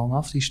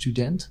 vanaf die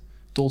student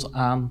tot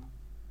aan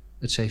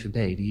het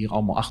CVB, die hier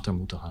allemaal achter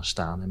moeten gaan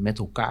staan en met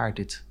elkaar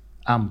dit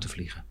aan moeten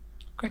vliegen.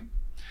 Oké.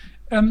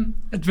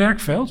 Het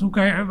werkveld,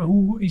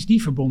 hoe is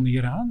die verbonden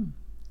hieraan?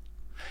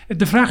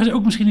 De vraag is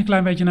ook misschien een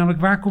klein beetje namelijk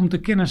waar komt de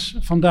kennis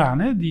vandaan,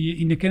 hè, die je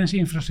in de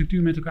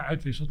kennisinfrastructuur met elkaar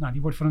uitwisselt. Nou,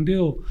 die wordt voor een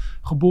deel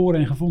geboren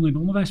en gevonden in de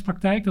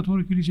onderwijspraktijk, dat hoor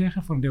ik jullie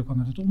zeggen. Voor een deel kan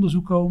uit het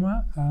onderzoek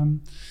komen.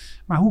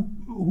 Maar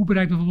hoe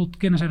bereikt bijvoorbeeld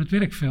kennis uit het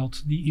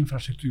werkveld die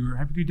infrastructuur?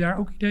 Hebben jullie daar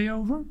ook ideeën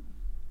over?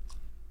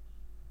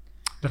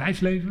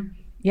 Bedrijfsleven?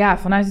 Ja,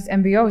 vanuit het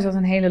mbo is dat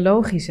een hele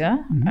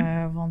logische,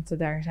 want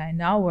daar zijn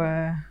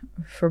nauwe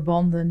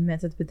verbanden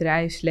met het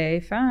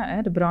bedrijfsleven.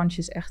 De branche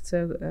is echt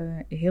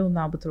heel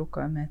nauw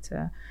betrokken met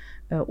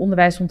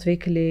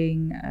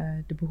onderwijsontwikkeling,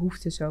 de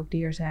behoeftes ook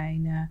die er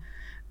zijn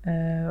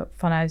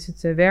vanuit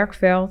het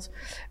werkveld.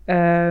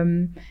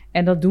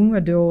 En dat doen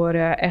we door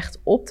echt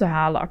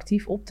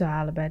actief op te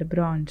halen bij de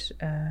branche.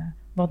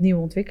 Wat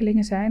nieuwe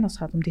ontwikkelingen zijn. Als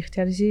het gaat om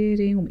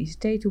digitalisering, om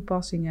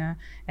ICT-toepassingen.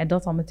 En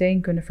dat dan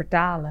meteen kunnen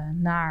vertalen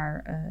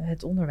naar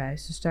het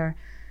onderwijs. Dus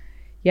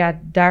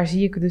daar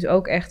zie ik dus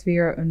ook echt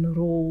weer een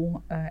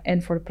rol.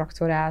 En voor de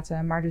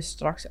practoraten, maar dus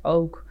straks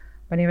ook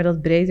wanneer we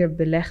dat breder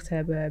belegd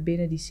hebben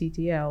binnen die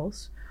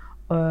CTL's.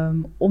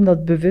 Om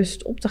dat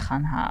bewust op te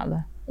gaan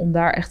halen. Om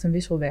daar echt een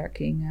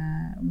wisselwerking,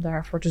 om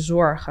daarvoor te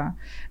zorgen.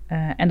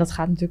 En dat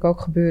gaat natuurlijk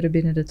ook gebeuren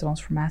binnen de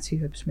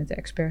transformatiehubs met de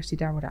experts die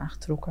daar worden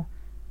aangetrokken.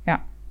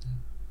 Ja.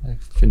 Ik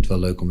vind het wel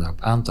leuk om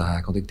daarop aan te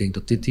haken, want ik denk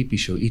dat dit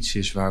typisch zoiets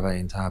is waar wij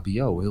in het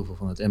hbo heel veel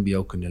van het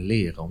mbo kunnen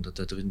leren. Omdat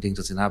ik denk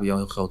dat in het hbo een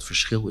heel groot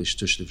verschil is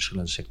tussen de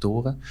verschillende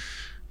sectoren.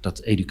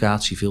 Dat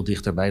educatie veel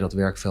dichter bij dat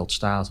werkveld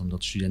staat,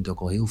 omdat studenten ook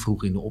al heel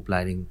vroeg in de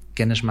opleiding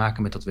kennis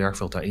maken met dat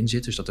werkveld daarin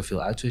zit. Dus dat er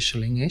veel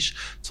uitwisseling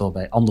is. Terwijl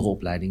bij andere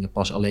opleidingen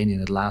pas alleen in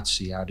het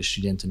laatste jaar de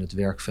studenten het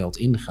werkveld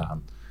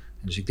ingaan.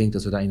 En dus ik denk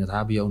dat we daar in het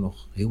hbo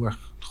nog heel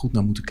erg goed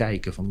naar moeten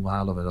kijken van hoe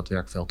halen we dat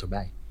werkveld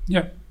erbij.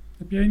 Ja.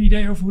 Heb jij een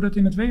idee over hoe dat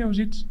in het WO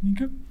zit,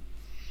 Nynke?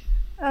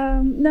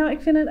 Nou,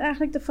 ik vind het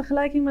eigenlijk de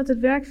vergelijking met het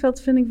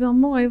werkveld vind ik wel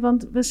mooi.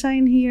 Want we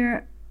zijn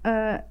hier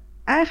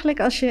eigenlijk,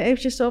 als je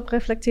eventjes erop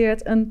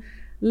reflecteert, een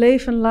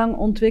levenlang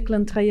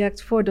ontwikkelend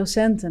traject voor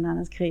docenten aan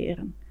het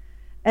creëren.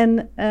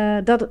 En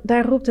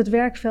daar roept het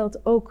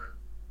werkveld ook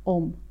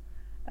om.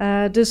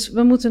 Dus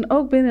we moeten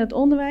ook binnen het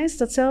onderwijs,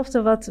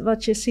 datzelfde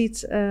wat je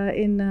ziet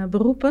in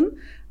beroepen,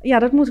 ja,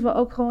 dat moeten we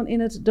ook gewoon in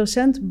het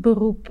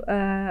docentberoep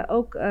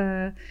ook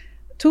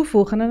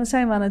toevoegen. En dat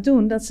zijn we aan het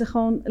doen, dat ze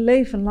gewoon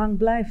levenlang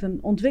blijven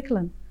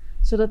ontwikkelen.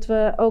 Zodat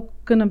we ook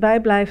kunnen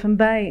bijblijven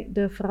bij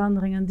de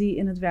veranderingen die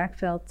in het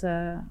werkveld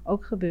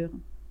ook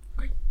gebeuren.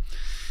 Okay.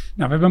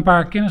 Nou, we hebben een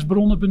paar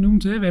kennisbronnen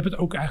benoemd. Hè. We hebben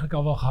het ook eigenlijk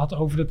al wel gehad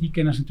over dat die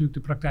kennis natuurlijk de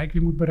praktijk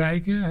weer moet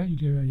bereiken. Hè.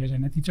 Jij zei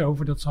net iets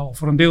over, dat zal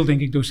voor een deel denk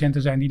ik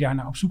docenten zijn die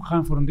daarna op zoek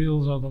gaan. Voor een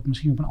deel zal dat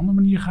misschien op een andere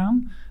manier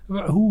gaan.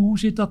 Hoe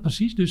zit dat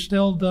precies? Dus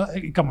stel dat,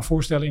 ik kan me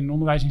voorstellen in een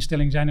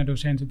onderwijsinstelling zijn er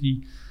docenten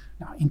die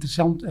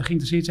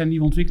geïnteresseerd zijn in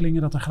nieuwe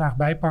ontwikkelingen, dat er graag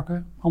bij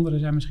pakken. Anderen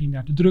zijn misschien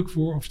daar te druk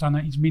voor of staan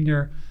er iets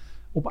minder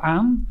op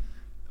aan.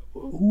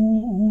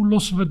 Hoe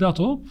lossen we dat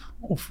op?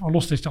 Of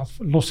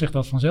lost zich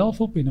dat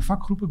vanzelf op binnen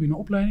vakgroepen, binnen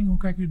opleidingen? Hoe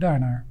kijken jullie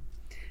daarnaar?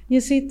 Je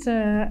ziet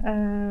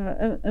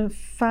een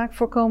vaak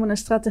voorkomende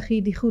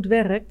strategie die goed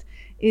werkt,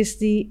 is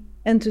die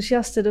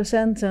enthousiaste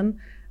docenten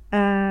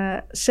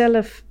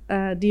zelf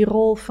die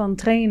rol van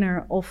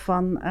trainer of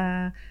van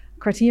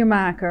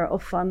kwartiermaker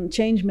of van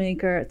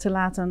changemaker te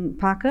laten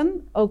pakken.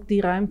 Ook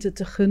die ruimte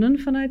te gunnen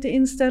vanuit de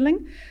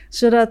instelling,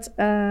 zodat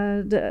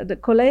de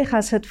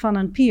collega's het van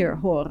een peer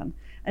horen.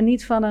 En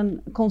niet van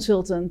een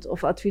consultant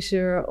of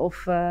adviseur.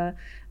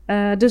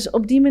 Dus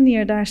op die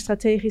manier daar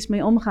strategisch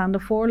mee omgaan. De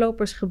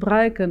voorlopers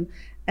gebruiken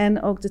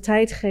en ook de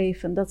tijd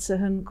geven dat ze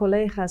hun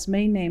collega's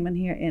meenemen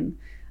hierin.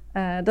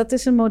 Dat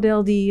is een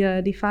model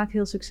die vaak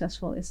heel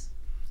succesvol is.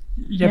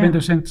 Jij bent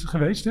docent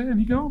geweest, hè,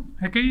 Nico?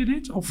 Herken je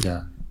dit? Of?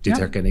 Ja, dit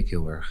herken ik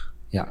heel erg.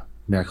 Ja, ik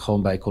merk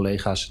gewoon bij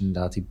collega's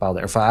inderdaad die bepaalde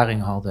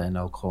ervaring hadden en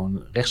ook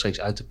gewoon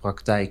rechtstreeks uit de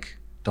praktijk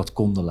dat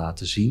konden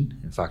laten zien.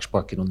 En vaak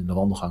sprak je dan in de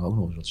wandelgang ook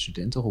nog eens wat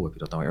studenten. Hoe heb je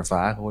dat nou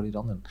ervaren, hoorde je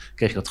dan? En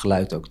kreeg je dat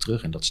geluid ook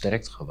terug en dat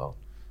sterkte gewoon.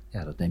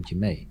 Ja, dat neemt je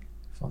mee.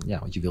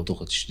 Want je wilt toch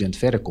dat de student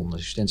verder komt.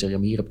 Als de student zegt, ja,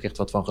 maar hier heb ik echt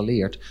wat van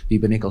geleerd. Wie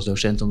ben ik als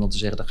docent om dan te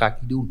zeggen, dat ga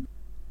ik niet doen.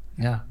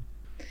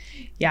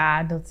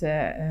 Ja, dat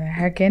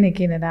herken ik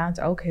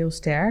inderdaad ook heel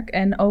sterk.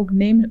 En ook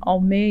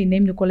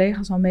neem de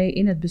collega's al mee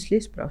in het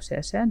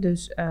beslisproces. Hè?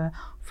 Dus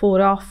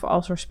vooraf,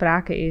 als er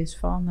sprake is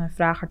van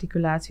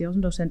vraagarticulatie, als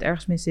een docent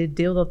ergens mee zit,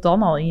 deel dat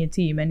dan al in je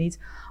team. En niet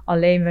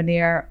alleen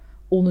wanneer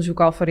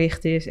onderzoek al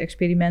verricht is,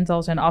 experimenten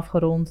al zijn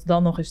afgerond,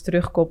 dan nog eens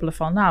terugkoppelen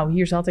van, nou,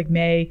 hier zat ik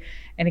mee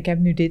en ik heb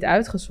nu dit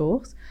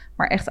uitgezocht.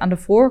 Maar echt aan de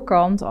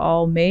voorkant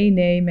al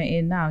meenemen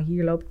in, nou,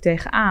 hier loop ik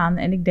tegenaan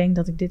en ik denk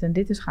dat ik dit en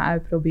dit eens ga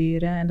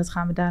uitproberen en dat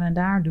gaan we daar en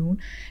daar doen.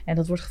 En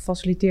dat wordt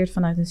gefaciliteerd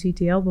vanuit een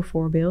CTL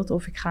bijvoorbeeld,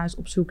 of ik ga eens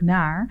op zoek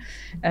naar.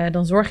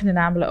 Dan zorg je er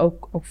namelijk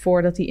ook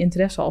voor dat die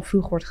interesse al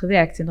vroeg wordt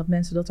gewekt en dat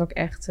mensen dat ook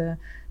echt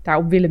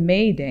daarop willen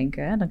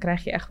meedenken. Dan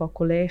krijg je echt wel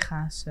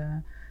collega's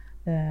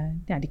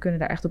die kunnen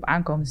daar echt op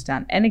aankomen te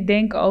staan. En ik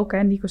denk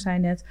ook, Nico zei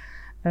net,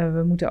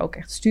 we moeten ook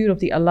echt sturen op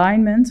die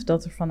alignment,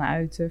 dat er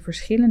vanuit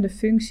verschillende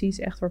functies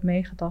echt wordt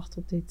meegedacht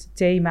op dit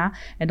thema.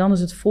 En dan is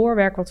het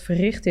voorwerk wat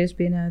verricht is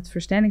binnen het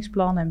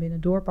versnellingsplan en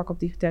binnen doorpak op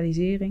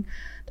digitalisering,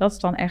 dat is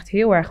dan echt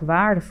heel erg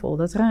waardevol.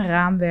 Dat er een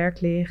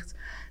raamwerk ligt,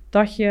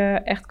 dat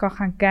je echt kan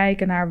gaan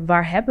kijken naar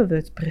waar hebben we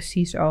het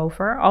precies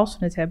over, als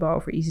we het hebben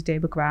over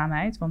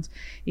ICT-bekwaamheid. Want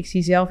ik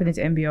zie zelf in het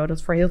mbo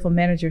dat voor heel veel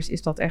managers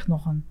is dat echt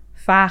nog een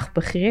vaag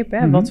begrip. Hè?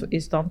 Mm-hmm. Wat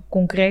is dan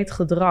concreet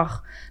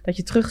gedrag dat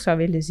je terug zou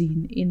willen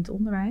zien in het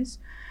onderwijs?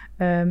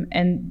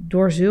 En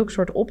door zulke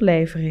soort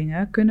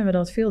opleveringen kunnen we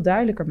dat veel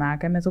duidelijker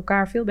maken en met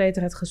elkaar veel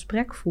beter het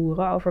gesprek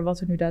voeren over wat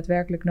er nu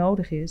daadwerkelijk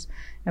nodig is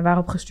en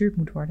waarop gestuurd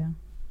moet worden.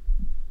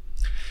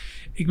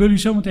 Ik wil u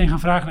zo meteen gaan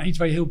vragen naar iets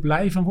waar je heel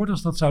blij van wordt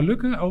als dat zou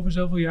lukken over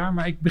zoveel jaar.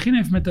 Maar ik begin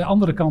even met de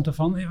andere kant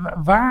ervan.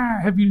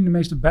 Waar hebben jullie de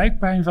meeste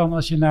buikpijn van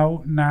als je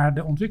nou naar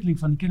de ontwikkeling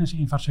van die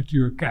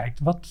kennisinfrastructuur kijkt?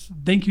 Wat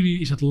denken jullie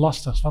is het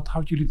lastigst? Wat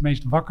houdt jullie het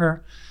meest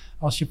wakker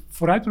als je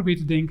vooruit probeert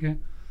te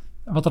denken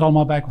wat er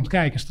allemaal bij komt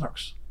kijken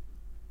straks?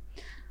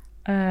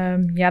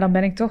 Dan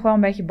ben ik toch wel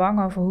een beetje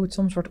bang over hoe het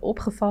soms wordt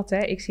opgevat. Hè.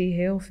 Ik zie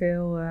heel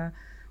veel,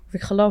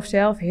 ik geloof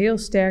zelf heel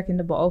sterk in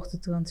de beoogde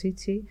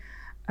transitie.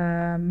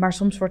 Maar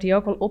soms wordt die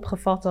ook wel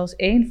opgevat als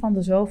een van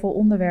de zoveel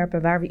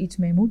onderwerpen waar we iets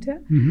mee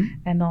moeten. Mm-hmm.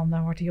 En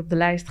dan wordt die op de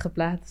lijst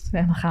geplaatst.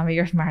 En dan gaan we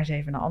eerst maar eens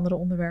even naar andere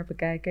onderwerpen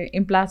kijken.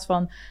 In plaats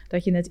van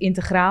dat je het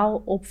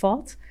integraal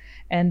opvat.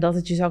 En dat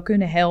het je zou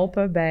kunnen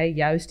helpen bij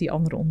juist die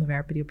andere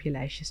onderwerpen die op je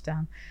lijstje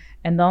staan.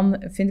 En dan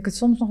vind ik het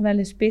soms nog wel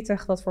eens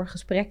pittig dat voor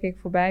gesprekken ik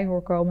voorbij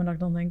hoor komen. Dat ik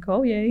dan denk,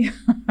 oh jee,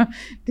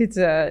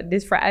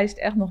 dit vereist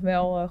echt nog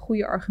wel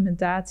goede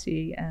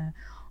argumentatie.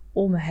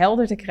 Om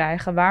helder te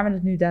krijgen waar we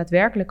het nu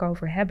daadwerkelijk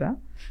over hebben.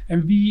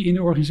 En wie in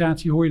de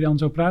organisatie hoor je dan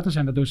zo praten?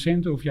 Zijn dat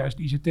docenten of juist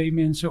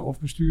ICT-mensen of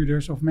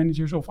bestuurders of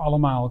managers of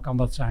allemaal kan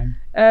dat zijn?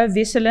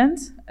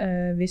 Wisselend.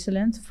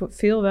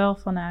 Veel wel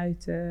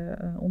vanuit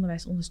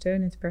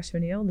onderwijsondersteunend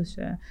personeel. Dus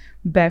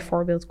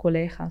bijvoorbeeld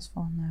collega's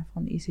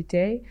van ICT.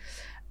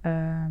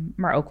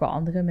 Maar ook wel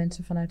andere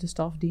mensen vanuit de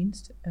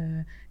stafdienst.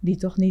 Die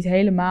toch niet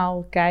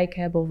helemaal kijk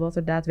hebben op wat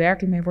er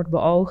daadwerkelijk mee wordt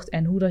beoogd.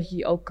 En hoe dat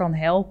je ook kan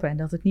helpen. En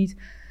dat het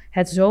niet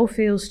het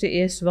zoveelste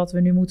is wat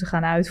we nu moeten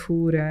gaan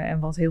uitvoeren en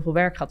wat heel veel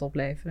werk gaat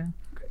opleveren.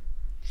 Okay.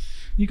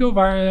 Nico,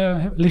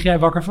 waar lig jij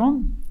wakker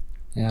van?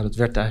 Ja, dat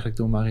werd eigenlijk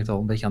door Marit al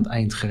een beetje aan het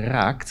eind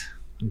geraakt.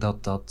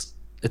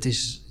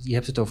 Je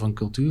hebt het over een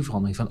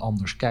cultuurverandering van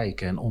anders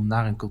kijken. En om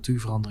naar een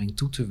cultuurverandering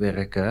toe te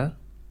werken,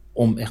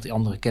 om echt die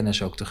andere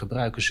kennis ook te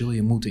gebruiken, zul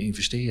je moeten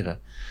investeren.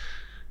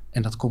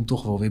 En dat komt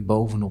toch wel weer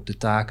bovenop de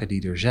taken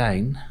die er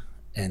zijn.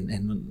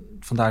 En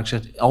vandaar dat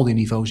ik zeg, al die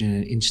niveaus in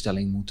een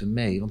instelling moeten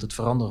mee. Want het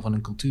veranderen van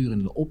een cultuur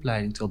in de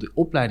opleiding, terwijl de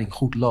opleiding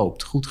goed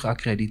loopt, goed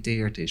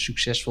geaccrediteerd is,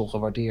 succesvol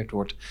gewaardeerd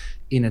wordt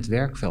in het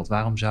werkveld.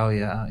 Waarom zou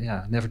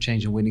je never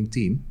change a winning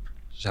team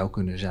zou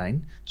kunnen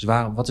zijn? Dus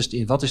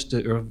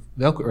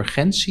welke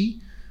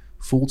urgentie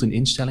voelt een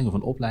instelling of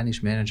een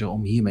opleidingsmanager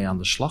om hiermee aan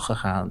de slag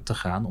te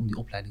gaan, om die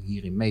opleiding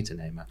hierin mee te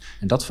nemen?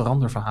 En dat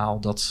veranderverhaal,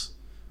 dat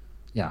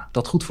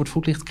goed voor het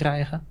voetlicht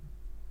krijgen,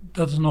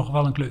 dat is nog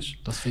wel een klus.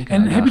 Dat vind ik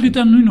en hebben jullie het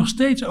dan nu nog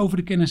steeds over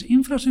de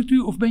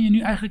kennisinfrastructuur? Of ben je nu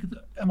eigenlijk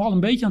het al een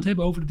beetje aan het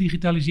hebben over de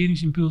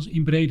digitaliseringsimpuls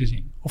in brede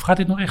zin? Of gaat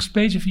dit nog echt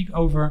specifiek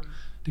over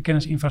de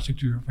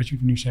kennisinfrastructuur, wat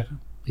jullie nu zeggen?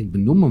 Ik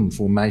benoem hem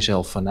voor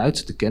mijzelf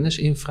vanuit de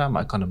kennisinfra,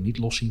 maar ik kan hem niet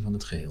loszien van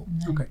het geheel.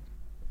 Nee. Oké.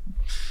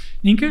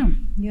 Nynke,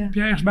 heb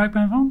jij ergens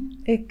buikpijn van?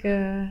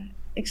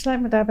 Ik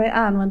sluit me daarbij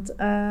aan, want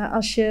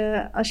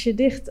als je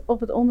dicht op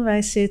het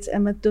onderwijs zit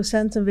en met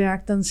docenten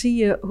werkt, dan zie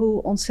je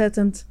hoe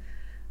ontzettend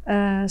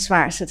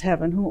zwaar ze het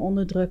hebben, hoe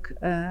onder druk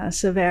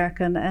ze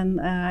werken. En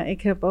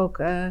ik heb ook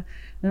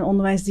een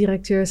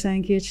onderwijsdirecteur zei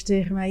een keertje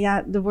tegen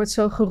mij, er wordt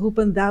zo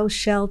geroepen, thou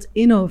shalt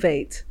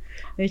innovate.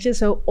 Weet je,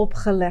 zo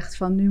opgelegd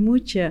van nu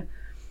moet je.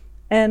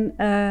 En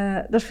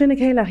dat vind ik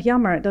heel erg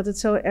jammer, dat het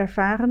zo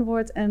ervaren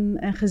wordt en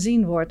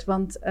gezien wordt.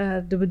 Want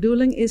de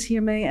bedoeling is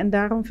hiermee, en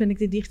daarom vind ik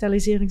de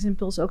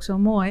digitaliseringsimpuls ook zo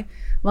mooi,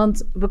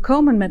 want we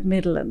komen met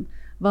middelen.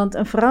 Want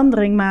een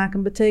verandering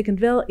maken betekent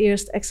wel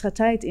eerst extra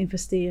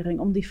tijdinvestering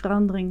om die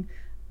verandering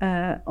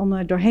om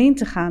er doorheen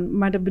te gaan.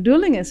 Maar de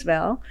bedoeling is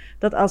wel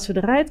dat als we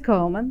eruit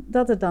komen,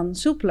 dat het dan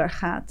soepeler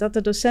gaat. Dat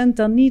de docent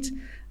dan niet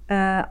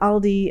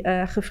al die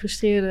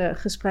gefrustreerde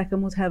gesprekken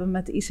moet hebben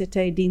met de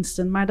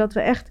ICT-diensten. Maar dat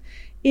we echt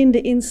in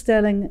de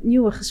instelling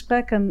nieuwe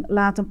gesprekken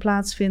laten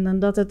plaatsvinden.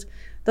 Dat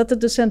de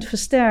docent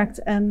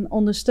versterkt en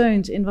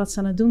ondersteunt in wat ze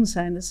aan het doen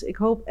zijn. Dus ik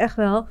hoop echt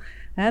wel,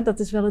 dat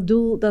is wel het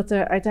doel, dat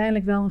er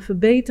uiteindelijk wel een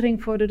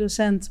verbetering voor de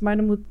docent. Maar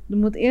er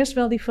moet eerst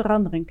wel die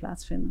verandering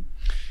plaatsvinden.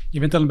 Je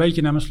bent al een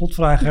beetje naar mijn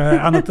slotvraag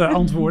aan het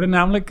antwoorden.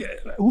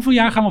 Namelijk, hoeveel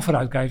jaar gaan we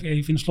vooruitkijken?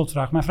 Even in de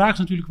slotvraag. Mijn vraag is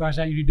natuurlijk, waar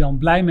zijn jullie dan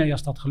blij mee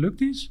als dat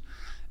gelukt is?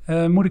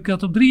 Moet ik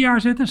dat op 3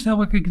 jaar zetten? Stel,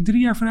 we kijken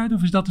 3 jaar vooruit,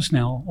 of is dat te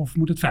snel? Of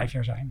moet het 5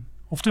 jaar zijn?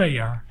 Of 2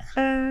 jaar?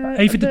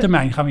 Even de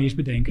termijn gaan we eerst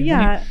bedenken.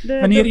 Ja,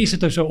 wanneer is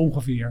het er zo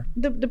ongeveer?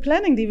 De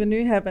planning die we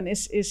nu hebben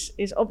is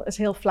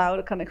heel flauw.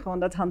 Dan kan ik gewoon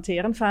dat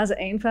hanteren. Fase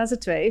 1, fase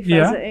 2.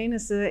 Fase 1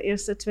 is de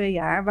eerste 2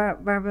 jaar.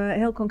 Waar we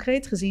heel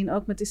concreet gezien,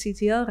 ook met de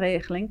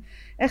CTL-regeling,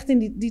 echt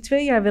in die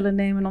 2 jaar willen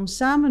nemen om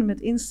samen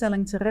met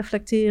instelling te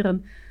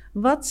reflecteren.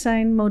 Wat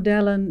zijn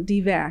modellen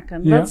die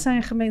werken? Ja. Wat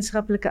zijn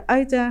gemeenschappelijke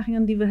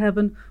uitdagingen die we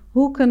hebben?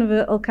 Hoe kunnen we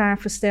elkaar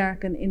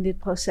versterken in dit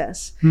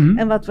proces? Mm-hmm.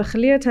 En wat we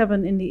geleerd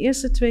hebben in die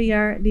eerste 2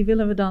 jaar, die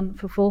willen we dan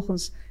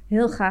vervolgens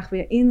heel graag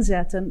weer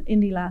inzetten in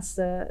die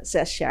laatste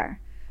 6 jaar.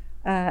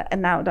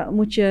 En dan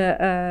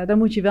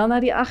moet je wel na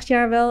die 8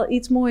 jaar wel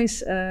iets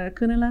moois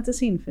kunnen laten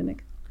zien, vind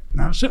ik.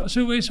 Nou,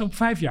 zullen we eens op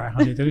 5 jaar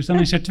gaan zitten? Dus dan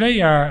is er 2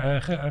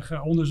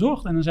 jaar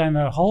onderzocht en dan zijn we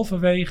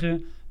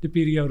halverwege de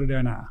periode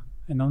daarna.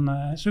 En dan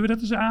zullen we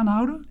dat eens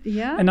aanhouden?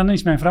 Ja. En dan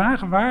is mijn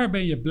vraag, waar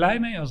ben je blij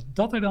mee als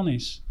dat er dan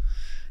is?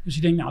 Dus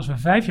je denkt, nou, als we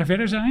 5 jaar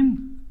verder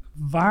zijn,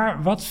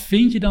 wat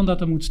vind je dan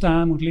dat er moet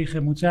staan, moet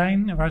liggen, moet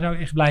zijn? En waar zou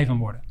je echt blij van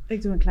worden?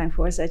 Ik doe een klein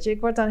voorzetje. Ik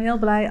word dan heel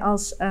blij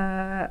als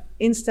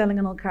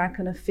instellingen elkaar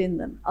kunnen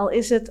vinden. Al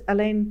is het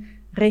alleen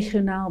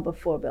regionaal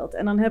bijvoorbeeld.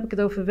 En dan heb ik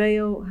het over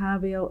WO,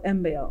 HBO,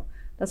 MBO.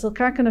 Dat ze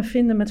elkaar kunnen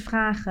vinden met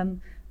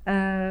vragen,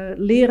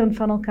 leren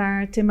van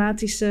elkaar,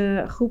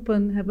 thematische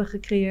groepen hebben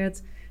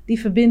gecreëerd. Die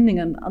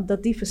verbindingen,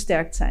 dat die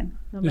versterkt zijn.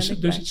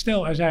 Dus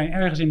stel, er zijn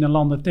ergens in de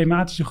landen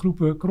thematische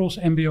groepen, cross,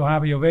 MBO,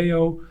 HBO,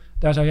 WO.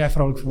 Daar zou jij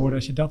vrolijk voor worden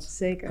als je dat,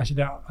 Zeker.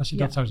 Als je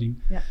dat zou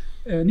zien. Ja.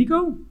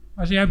 Nico,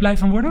 waar zou jij blij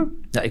van worden?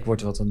 Ja, ik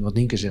word wat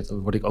Nynke zegt, daar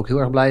word ik ook heel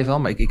erg blij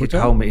van. Maar ik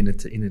hou me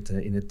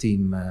in het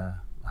team,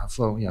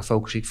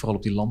 focus ik vooral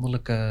op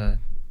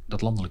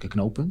dat landelijke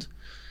knooppunt.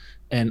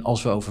 En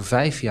als we over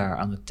 5 jaar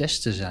aan het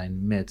testen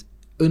zijn met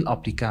een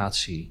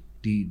applicatie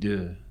die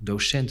de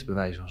docent bij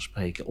wijze van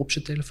spreken op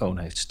zijn telefoon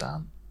heeft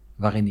staan,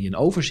 waarin hij een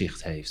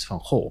overzicht heeft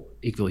van,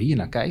 ik wil hier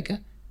naar kijken,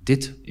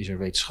 dit is er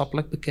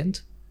wetenschappelijk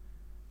bekend,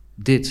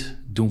 dit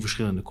doen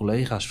verschillende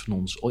collega's van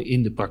ons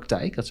in de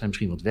praktijk, dat zijn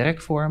misschien wat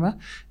werkvormen,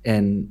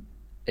 en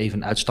even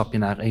een uitstapje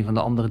naar een van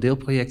de andere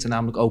deelprojecten,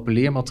 namelijk open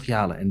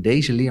leermaterialen, en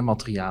deze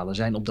leermaterialen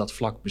zijn op dat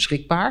vlak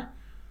beschikbaar,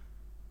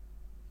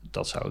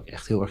 dat zou ik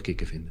echt heel erg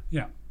kicken vinden.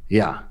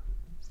 Ja,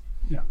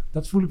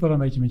 dat voel ik wel een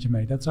beetje met je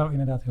mee. Dat zou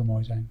inderdaad heel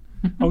mooi zijn.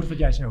 Dat wat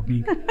jij zei ook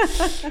niet.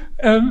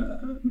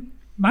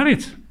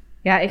 Marit?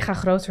 Ja, ik ga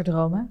groter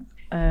dromen.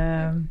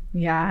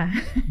 Ja.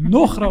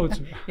 Nog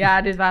groter?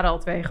 Ja, dit waren al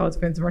 2 grote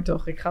punten, maar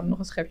toch, ik ga er nog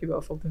een schepje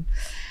bovenop doen.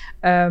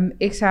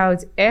 Ik zou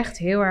het echt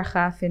heel erg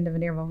gaaf vinden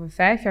wanneer we over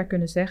 5 jaar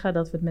kunnen zeggen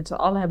dat we het met z'n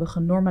allen hebben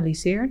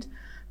genormaliseerd.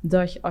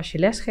 Dat je, als je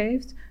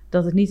lesgeeft,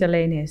 dat het niet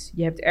alleen is.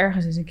 Je hebt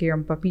ergens eens een keer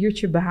een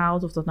papiertje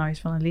behaald, of dat nou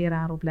is van een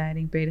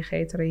leraaropleiding,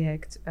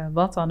 PDG-traject,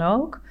 wat dan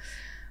ook.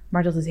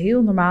 Maar dat het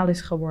heel normaal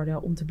is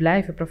geworden om te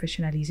blijven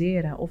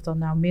professionaliseren. Of dat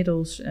nou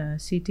middels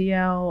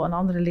CTL, een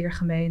andere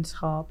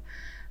leergemeenschap,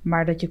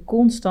 maar dat je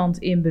constant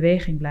in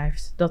beweging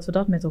blijft. Dat we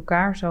dat met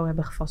elkaar zo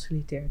hebben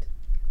gefaciliteerd.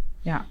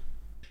 Ja.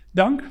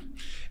 Dank.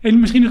 En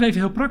misschien nog even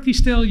heel praktisch.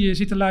 Stel je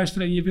zit te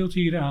luisteren en je wilt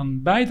hier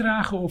aan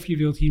bijdragen of je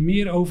wilt hier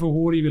meer over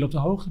horen, je wil op de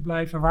hoogte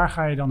blijven. Waar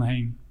ga je dan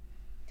heen?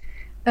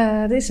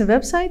 Er is een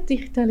website,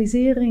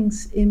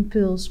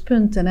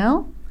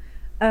 digitaliseringsimpuls.nl.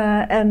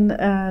 En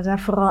daar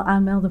vooral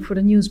aanmelden voor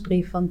de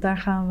nieuwsbrief, want daar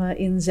gaan we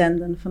in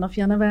zenden. Vanaf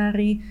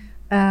januari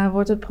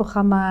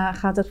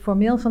gaat het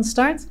formeel van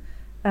start.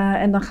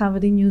 En dan gaan we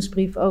die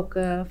nieuwsbrief ook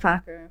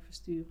vaker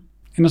versturen.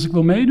 En als ik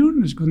wil meedoen,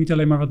 dus ik wil niet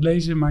alleen maar wat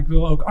lezen, maar ik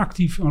wil ook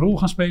actief een rol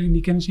gaan spelen in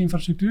die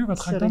kennisinfrastructuur, wat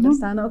ga ik dan doen? Er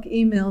staan ook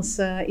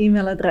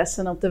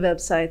e-mailadressen op de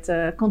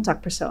website,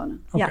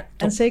 contactpersonen. Okay, ja,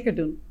 en zeker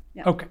doen.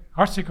 Ja. Oké,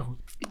 hartstikke goed.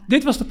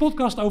 Dit was de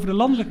podcast over de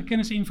landelijke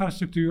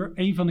kennisinfrastructuur,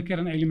 een van de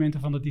kernelementen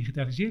van de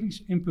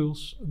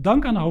digitaliseringsimpuls.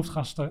 Dank aan de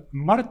hoofdgasten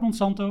Marit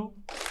Monsanto,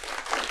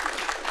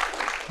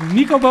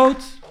 Nico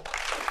Boot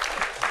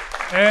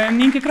en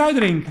Nynke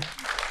Kruiderink.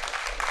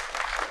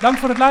 Dank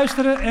voor het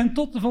luisteren en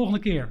tot de volgende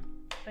keer.